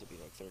also be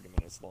like 30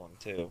 minutes long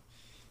too.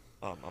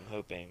 I'm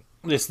hoping.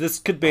 This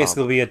could Um,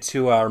 basically be a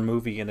 2-hour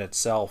movie in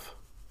itself.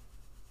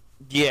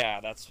 yeah,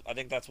 I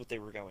think that's what they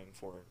were going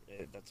for.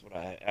 That's what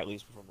at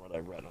least from what I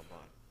read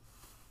online.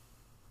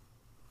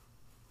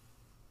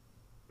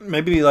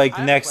 Maybe like I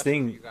the have a next question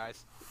for thing. you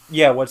guys,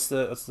 Yeah, what's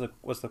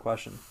the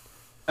question?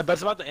 but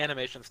it's about the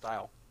animation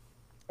style.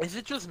 Is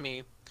it just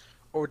me,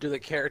 or do the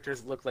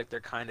characters look like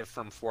they're kind of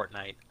from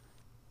Fortnite?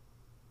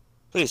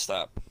 Please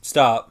stop.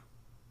 Stop.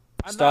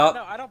 I'm not.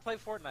 No, Stop. I don't play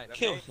Fortnite.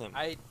 Kill Okay, him.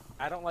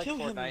 I don't like Kill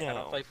him Fortnite. I don't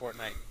now. play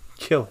Fortnite.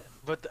 Kill him.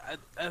 But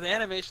the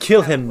animation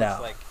Kill kinda him looks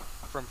now. like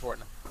from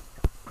Fortnite.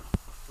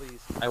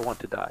 Please, I want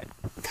to die.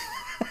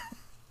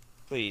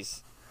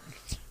 Please.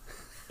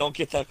 Don't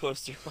get that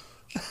close to your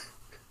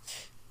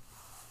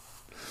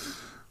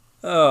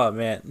Oh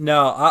man,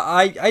 no,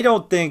 I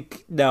don't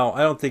think the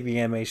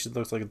animation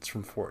looks like it's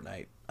from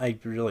Fortnite. I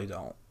really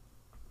don't.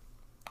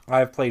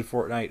 I've played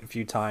Fortnite a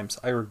few times.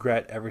 I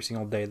regret every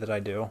single day that I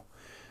do,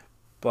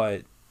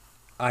 but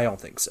I don't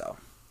think so.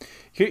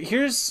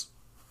 Here's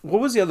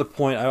what was the other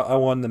point I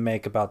wanted to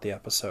make about the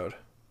episode.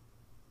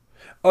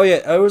 Oh yeah,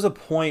 there was a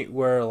point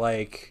where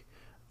like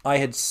I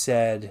had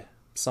said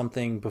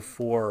something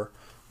before.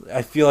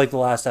 I feel like the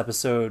last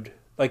episode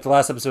of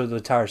the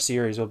entire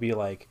series will be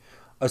like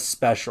a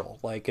special,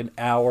 like an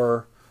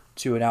hour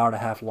to an hour and a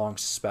half long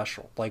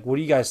special. Like, what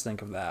do you guys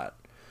think of that?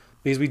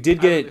 Because we did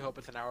I get really it. hope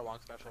it's an hour-long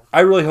special.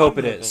 I really hope I'm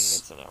it hoping is.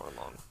 it's an hour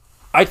long.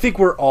 I think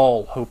we're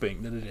all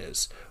hoping that it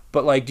is.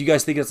 But like, do you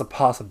guys think it's a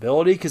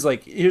possibility? Because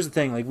like, here's the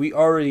thing: like, we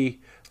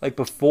already like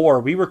before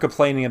we were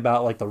complaining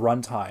about like the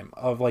runtime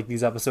of like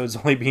these episodes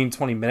only being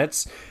 20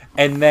 minutes,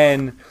 and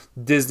then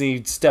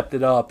Disney stepped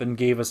it up and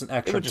gave us an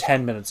extra would just-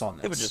 10 minutes on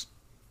this.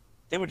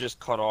 They would just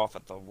cut off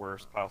at the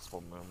worst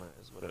possible moment.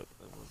 Is what it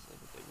was.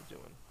 What they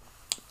were doing.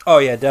 Oh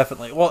yeah,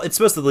 definitely. Well, it's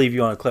supposed to leave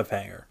you on a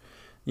cliffhanger.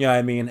 You know what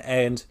I mean?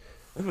 And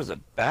It was a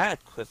bad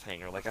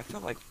cliffhanger. Like I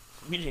felt like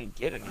we didn't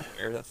get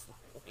anywhere. That's the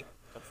whole.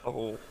 That's the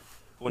whole.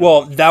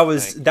 well, that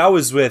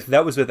was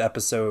with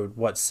episode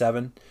what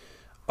 7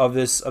 of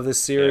this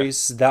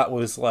series. Yeah. That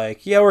was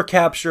like, yeah, we're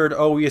captured.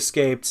 Oh, we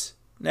escaped.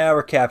 Now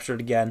we're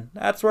captured again.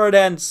 That's where it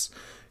ends.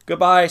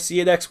 Goodbye. See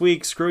you next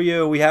week. Screw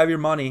you. We have your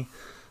money.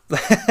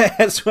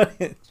 that's what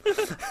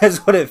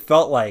it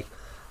felt like,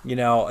 you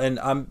know. And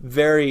I'm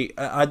very.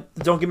 I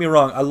don't get me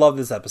wrong. I love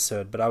this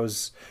episode, but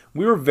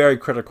we were very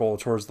critical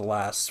towards the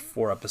last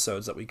 4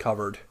 episodes that we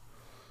covered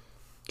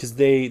because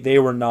they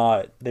were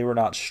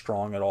not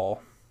strong at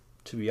all,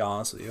 to be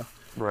honest with you.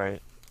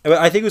 Right.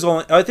 I think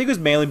it was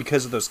mainly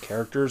because of those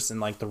characters and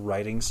like the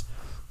writings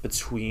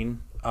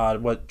between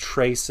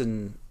Trace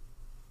and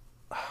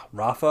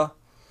Rafa.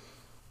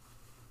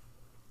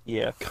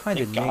 Yeah. Kind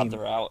of Thank God name.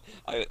 they're out.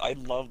 I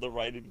love the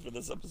writing for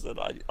this episode.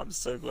 I'm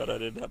so glad I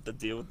didn't have to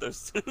deal with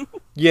those two.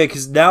 Yeah,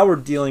 because now we're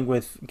dealing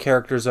with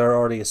characters that are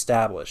already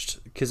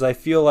established. Because I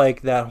feel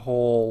like that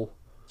whole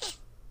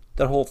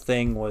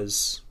thing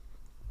was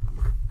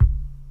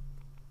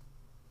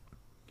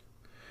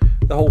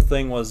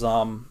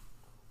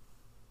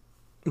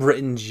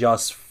written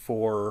just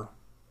for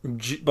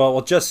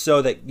just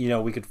so that, you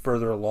know, we could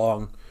further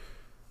along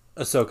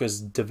Ahsoka's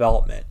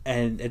development,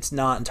 and it's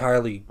not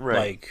entirely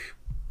like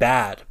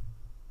bad,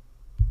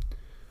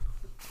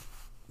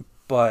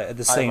 but at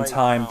the same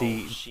time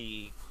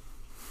I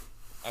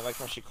like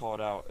how she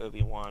called out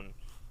Obi-Wan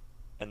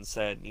and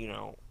said, you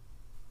know,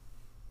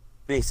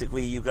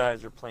 basically you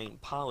guys are playing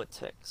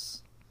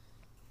politics,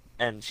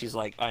 and she's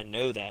like, I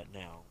know that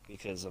now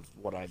because of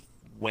what I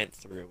went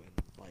through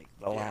in like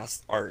the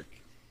last arc.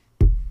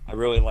 I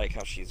really like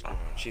how she's grown.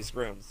 She's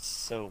grown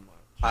so much.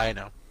 I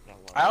know.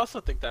 I also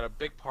think that a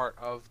big part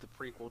of the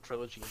prequel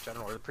trilogy in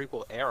general, or the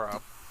prequel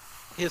era,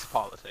 is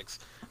politics.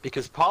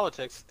 Because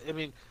politics, I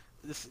mean,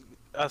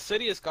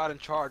 Sidious got in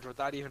charge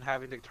without even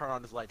having to turn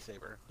on his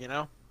lightsaber, you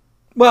know?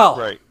 Well,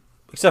 right.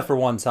 Except for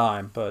one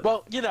time, but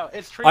well, you know,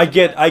 it's treason.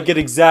 I get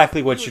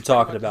exactly what you're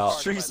talking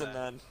about. Treason,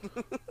 then.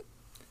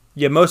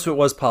 Yeah, most of it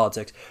was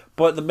politics,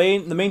 but the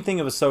main thing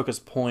of Ahsoka's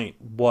point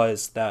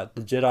was that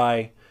the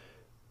Jedi,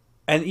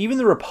 and even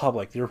the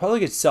Republic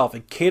itself,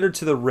 it catered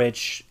to the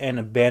rich and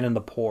abandoned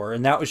the poor,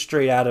 and that was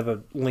straight out of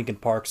a Linkin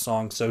Park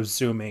song, So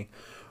Sue Me.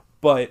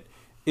 But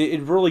it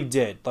really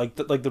did. Like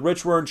the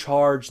rich were in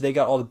charge, they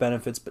got all the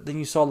benefits, but then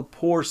you saw the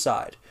poor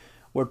side,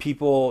 where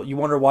you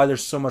wonder why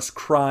there's so much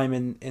crime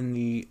in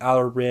the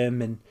Outer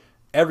Rim and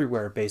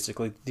everywhere.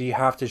 Basically, you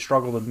have to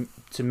struggle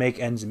to make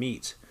ends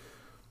meet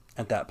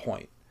at that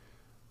point.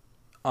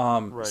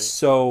 Right.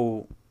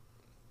 So,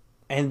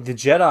 and the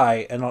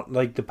Jedi and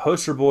like the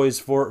poster boys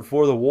for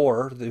the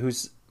war,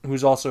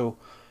 who's also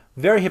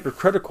very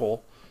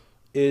hypocritical,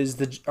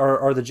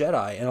 are the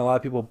Jedi, and a lot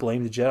of people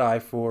blame the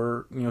Jedi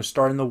for, you know,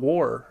 starting the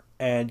war,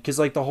 and because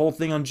like the whole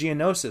thing on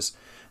Geonosis,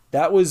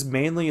 that was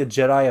mainly a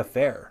Jedi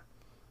affair.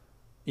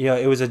 You know,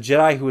 it was a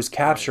Jedi who was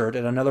captured,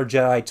 and another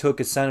Jedi took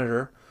a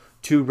senator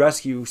to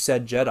rescue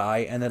said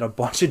Jedi, and then a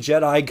bunch of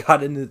Jedi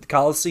got into the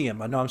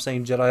Coliseum. I know I'm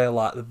saying Jedi a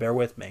lot, but bear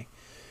with me.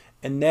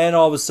 And then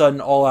all of a sudden,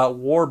 all-out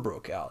war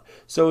broke out.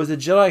 So it was the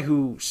Jedi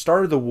who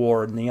started the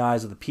war in the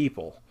eyes of the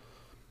people.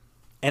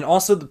 And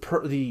also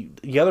the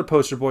other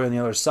poster boy on the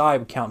other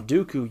side, Count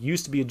Dooku,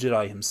 used to be a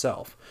Jedi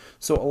himself.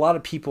 So a lot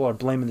of people are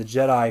blaming the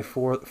Jedi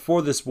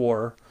for this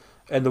war.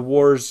 And the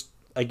war's,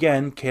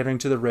 again, catering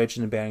to the rich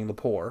and abandoning the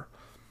poor.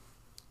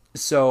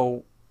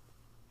 So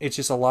it's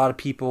just a lot of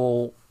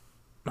people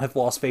have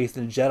lost faith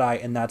in the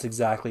Jedi, and that's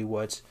exactly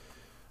what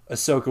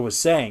Ahsoka was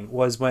saying.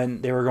 Was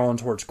when they were going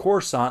towards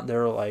Coruscant, they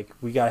were like,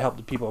 "We gotta help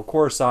the people of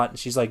Coruscant," and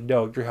she's like,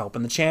 "No, you're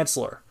helping the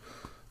Chancellor,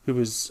 who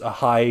was a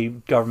high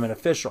government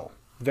official,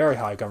 very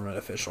high government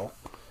official,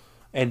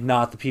 and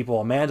not the people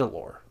of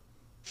Mandalore."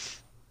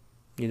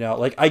 You know,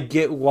 like I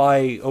get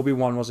why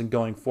Obi-Wan wasn't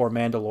going for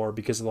Mandalore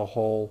because of the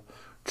whole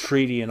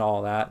treaty and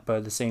all that, but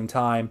at the same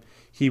time,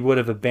 he would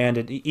have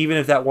abandoned, even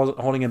if that wasn't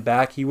holding him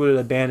back, he would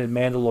have abandoned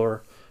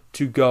Mandalore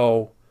to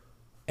go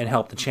and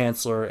help the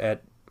Chancellor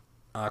at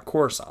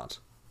Coruscant.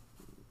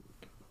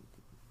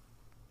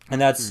 And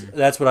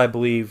that's what I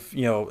believe,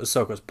 you know,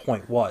 Ahsoka's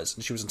point was,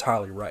 and she was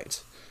entirely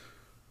right.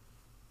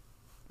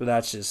 But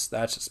that's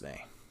just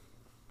me.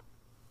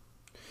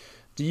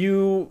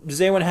 Does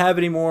anyone have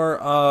any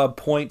more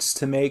points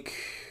to make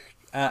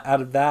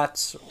out of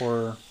that,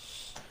 or?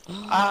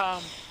 I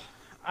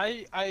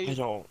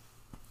don't.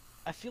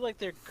 I feel like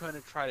they're going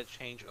to try to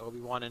change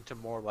Obi-Wan into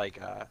more like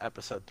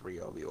Episode 3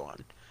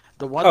 Obi-Wan.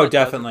 The one that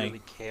definitely doesn't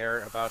really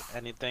care about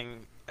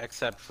anything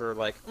except for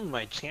like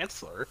my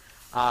Chancellor.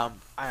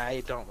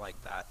 I don't like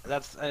that.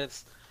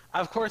 It's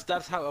of course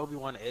that's how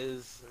Obi-Wan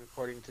is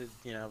according to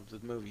the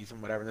movies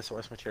and whatever the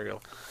source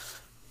material.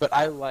 But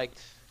I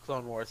liked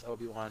Clone Wars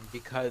Obi-Wan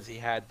because he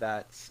had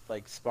that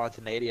like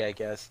spontaneity, I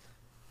guess,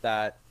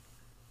 that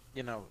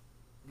you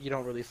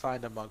don't really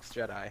find amongst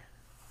Jedi.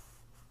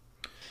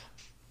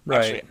 Right.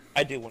 Actually,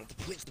 I do want to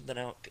point something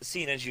out.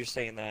 Seeing as you're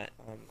saying that,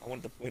 I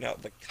wanted to point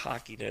out the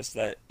cockiness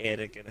that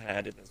Anakin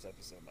had in this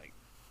episode. Like,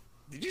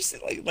 did you see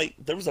like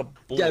there was a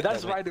bullet? Yeah,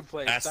 that's that right in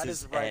place. That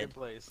is right in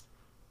place.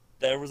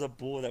 There was a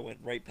bullet that went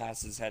right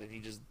past his head, and he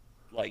just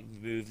like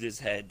moved his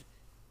head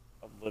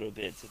a little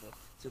bit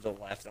to the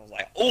left. And I was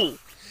like, oh,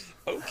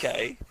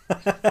 okay,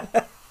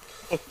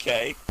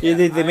 okay. Yeah,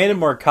 they made him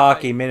more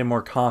cocky, made him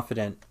more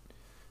confident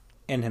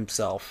in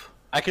himself.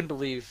 I can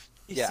believe.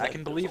 Yeah, I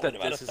can believe that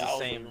this is the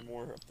same. Or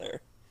more up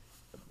there.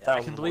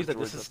 I can believe that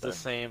this is the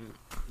same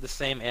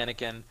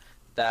Anakin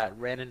that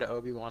ran into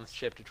Obi-Wan's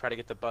ship to try to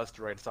get the buzz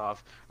droids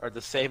off, or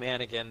the same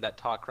Anakin that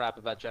talked crap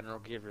about General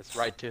Grievous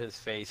right to his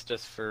face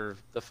just for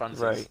the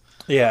funsies. Right.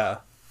 Yeah.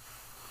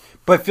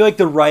 But I feel like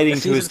the writing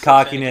to his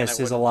cockiness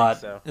is a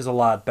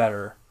lot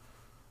better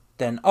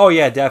than. Oh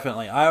yeah,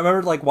 definitely. I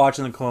remember like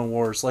watching the Clone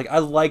Wars. Like I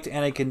liked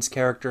Anakin's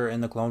character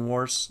in the Clone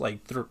Wars, like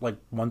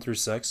 1 through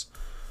 6.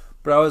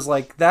 But I was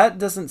like, that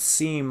doesn't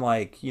seem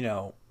like,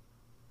 Anakin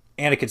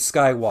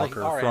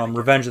Skywalker from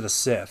Revenge of the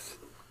Sith.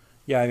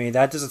 Yeah, I mean,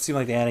 that doesn't seem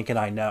like the Anakin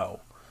I know.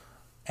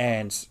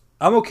 And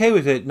I'm okay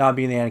with it not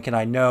being the Anakin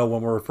I know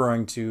when we're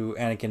referring to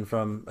Anakin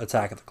from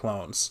Attack of the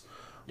Clones.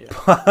 Yeah.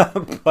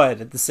 But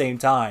at the same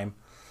time,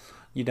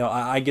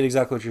 I get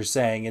exactly what you're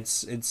saying.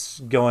 It's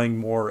going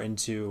more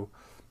into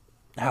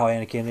how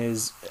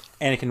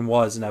Anakin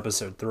was in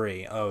Episode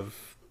 3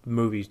 of the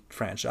movie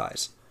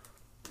franchise.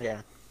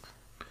 Yeah.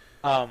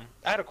 I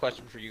had a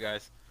question for you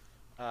guys.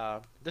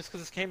 Just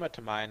because this came up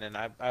to mind, and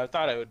I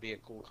thought it would be a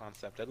cool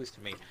concept, at least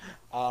to me.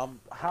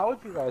 How would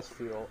you guys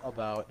feel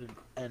about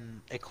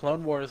a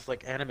Clone Wars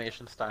like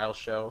animation style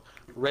show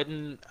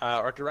written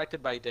or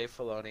directed by Dave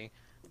Filoni,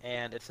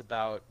 and it's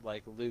about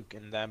like Luke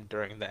and them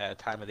during the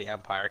time of the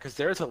Empire? Because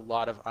there's a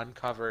lot of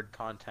uncovered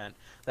content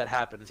that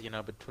happens,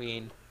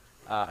 between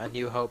A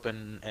New Hope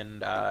and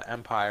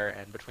Empire,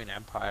 and between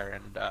Empire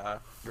and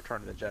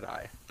Return of the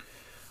Jedi.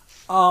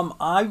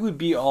 I would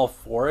be all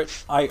for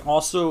it. I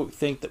also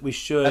think that we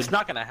should. That's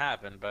not going to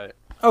happen, but.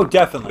 Oh,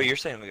 definitely. But you're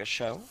saying like a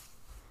show?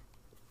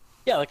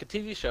 Yeah, like a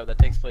TV show that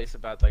takes place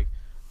about like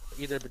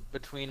either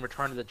between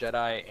Return of the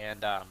Jedi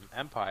and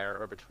Empire,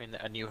 or between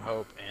A New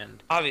Hope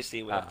and. Obviously,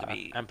 it would have to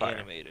be Empire.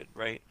 Animated,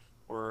 right?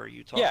 Or are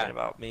you talking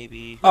about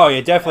maybe? Oh, yeah,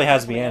 it definitely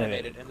has to be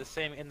animated.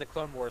 In the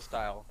Clone Wars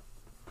style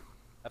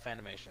of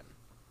animation.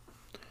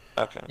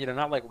 Okay.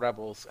 Not like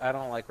Rebels. I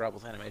don't like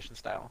Rebels animation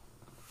style.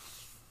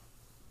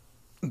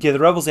 Yeah, the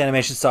Rebels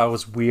animation style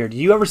was weird.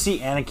 You ever see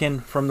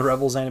Anakin from the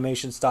Rebels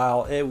animation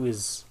style? It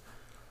was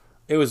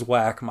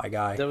whack, my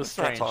guy. That was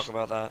strange. Let's not talk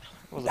about that.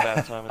 It was a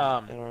bad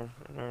time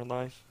in our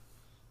life.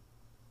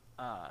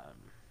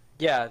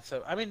 Yeah,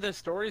 so I mean the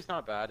story's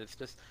not bad. It's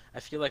just I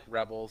feel like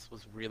Rebels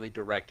was really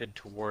directed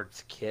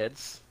towards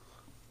kids.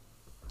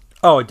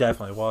 Oh, it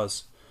definitely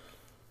was.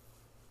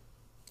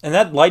 And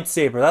that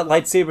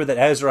lightsaber that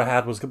Ezra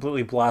had was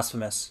completely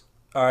blasphemous.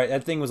 All right,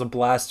 that thing was a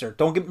blaster.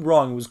 Don't get me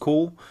wrong, it was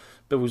cool.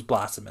 But it was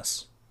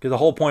blasphemous. Because the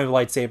whole point of a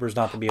lightsaber is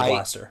not to be a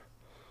blaster.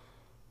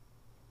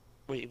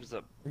 Wait, it was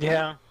a...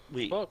 Yeah.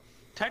 Wait. Well,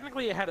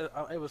 technically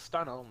it was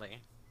stun only.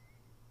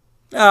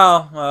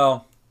 Oh,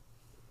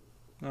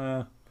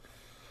 well.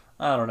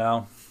 I don't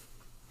know.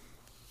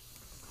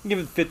 Give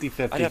it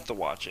 50-50. I'd have to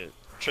watch it.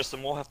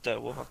 Tristan, we'll have to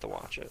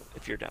watch it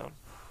if you're down.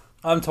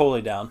 I'm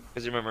totally down.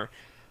 Because remember,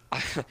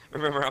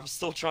 I'm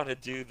still trying to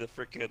do the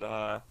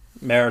freaking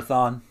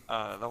Marathon.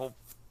 the whole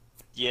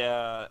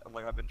yeah,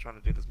 like I've been trying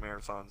to do this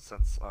marathon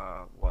since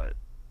what?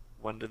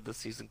 When did the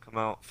season come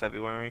out?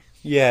 February?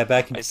 Yeah,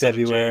 back in I said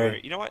in February.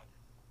 January. You know what?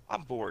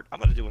 I'm bored. I'm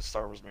gonna do a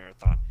Star Wars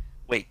marathon.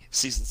 Wait,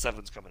 season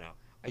 7's coming out.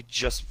 I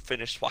just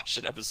finished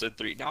watching episode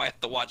 3. Now I have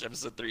to watch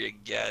episode 3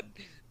 again.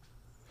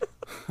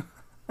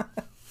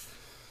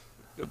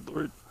 Good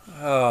lord.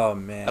 Oh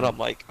man. And I'm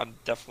like, I'm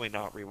definitely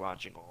not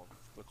rewatching all of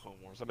the Clone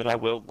Wars. I mean, I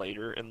will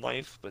later in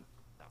life, but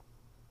no,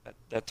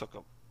 that took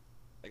a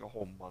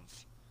whole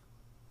month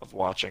of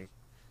watching.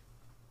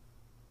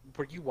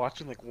 Were you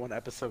watching like one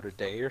episode a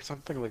day or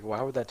something? Like,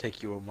 why would that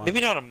take you a month?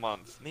 Maybe not a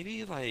month.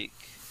 Maybe like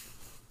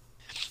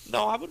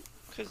no, I would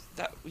because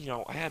that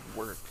I had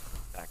work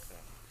back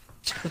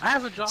then. I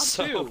have a job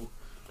So- too.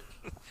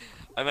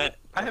 I meant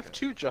I have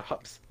 2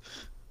 jobs.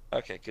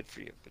 Okay, good for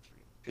you. Good for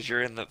you. Because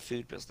you're in the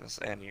food business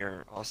and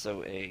you're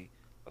also a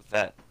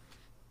vet.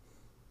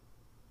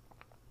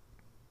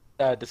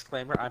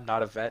 Disclaimer: I'm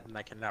not a vet, and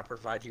I cannot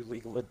provide you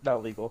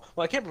not legal.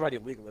 Well, I can't provide you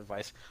legal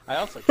advice. I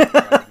also can't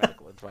provide you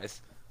medical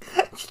advice.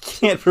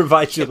 Can't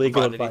provide you Can't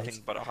legal provide advice.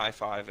 anything but a high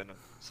five and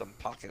some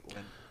pocket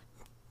lint.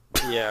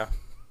 Yeah.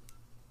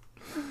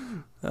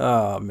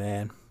 Oh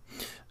man.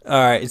 All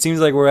right, it seems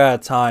like we're out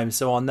of time.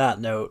 So on that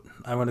note,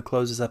 I'm going to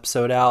close this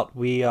episode out.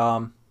 We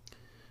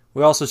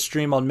also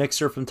stream on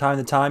Mixer from time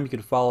to time. You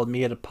can follow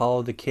me at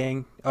Apollo the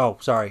King. Oh,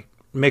 sorry,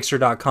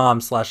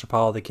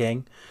 Mixer.com/Apollo the King.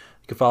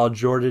 You can follow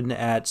Jordan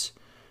at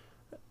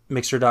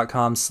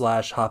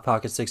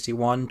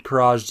Mixer.com/HotPocket61.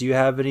 Karaj, do you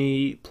have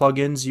any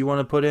plugins you want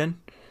to put in?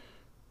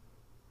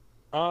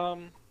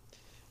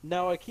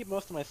 No, I keep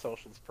most of my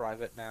socials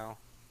private now.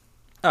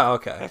 Oh,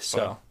 okay. That's So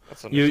fine.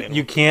 That's you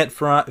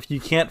understandable.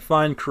 can't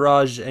find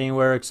Karaj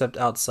anywhere except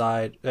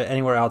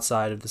anywhere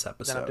outside of this Then I'm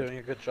episode. doing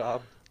a good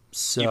job.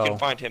 So You can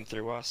find him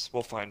through us.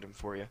 We'll find him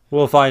for you.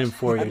 we'll find him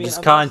for you. I mean, Just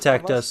unless-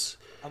 contact unless-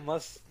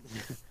 us.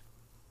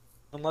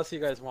 Unless you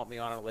guys want me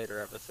on a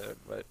later episode,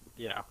 but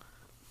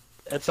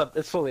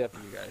it's fully up to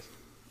you guys.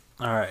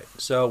 All right.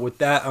 So with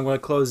that, I'm going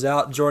to close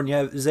out.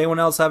 Jordan, does anyone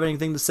else have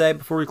anything to say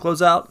before we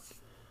close out?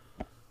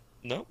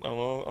 Nope,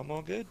 I'm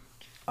all good.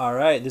 All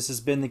right. This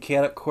has been the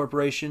Choticcorp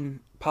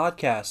Corporation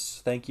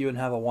podcast. Thank you and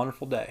have a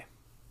wonderful day.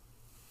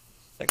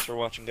 Thanks for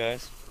watching,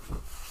 guys.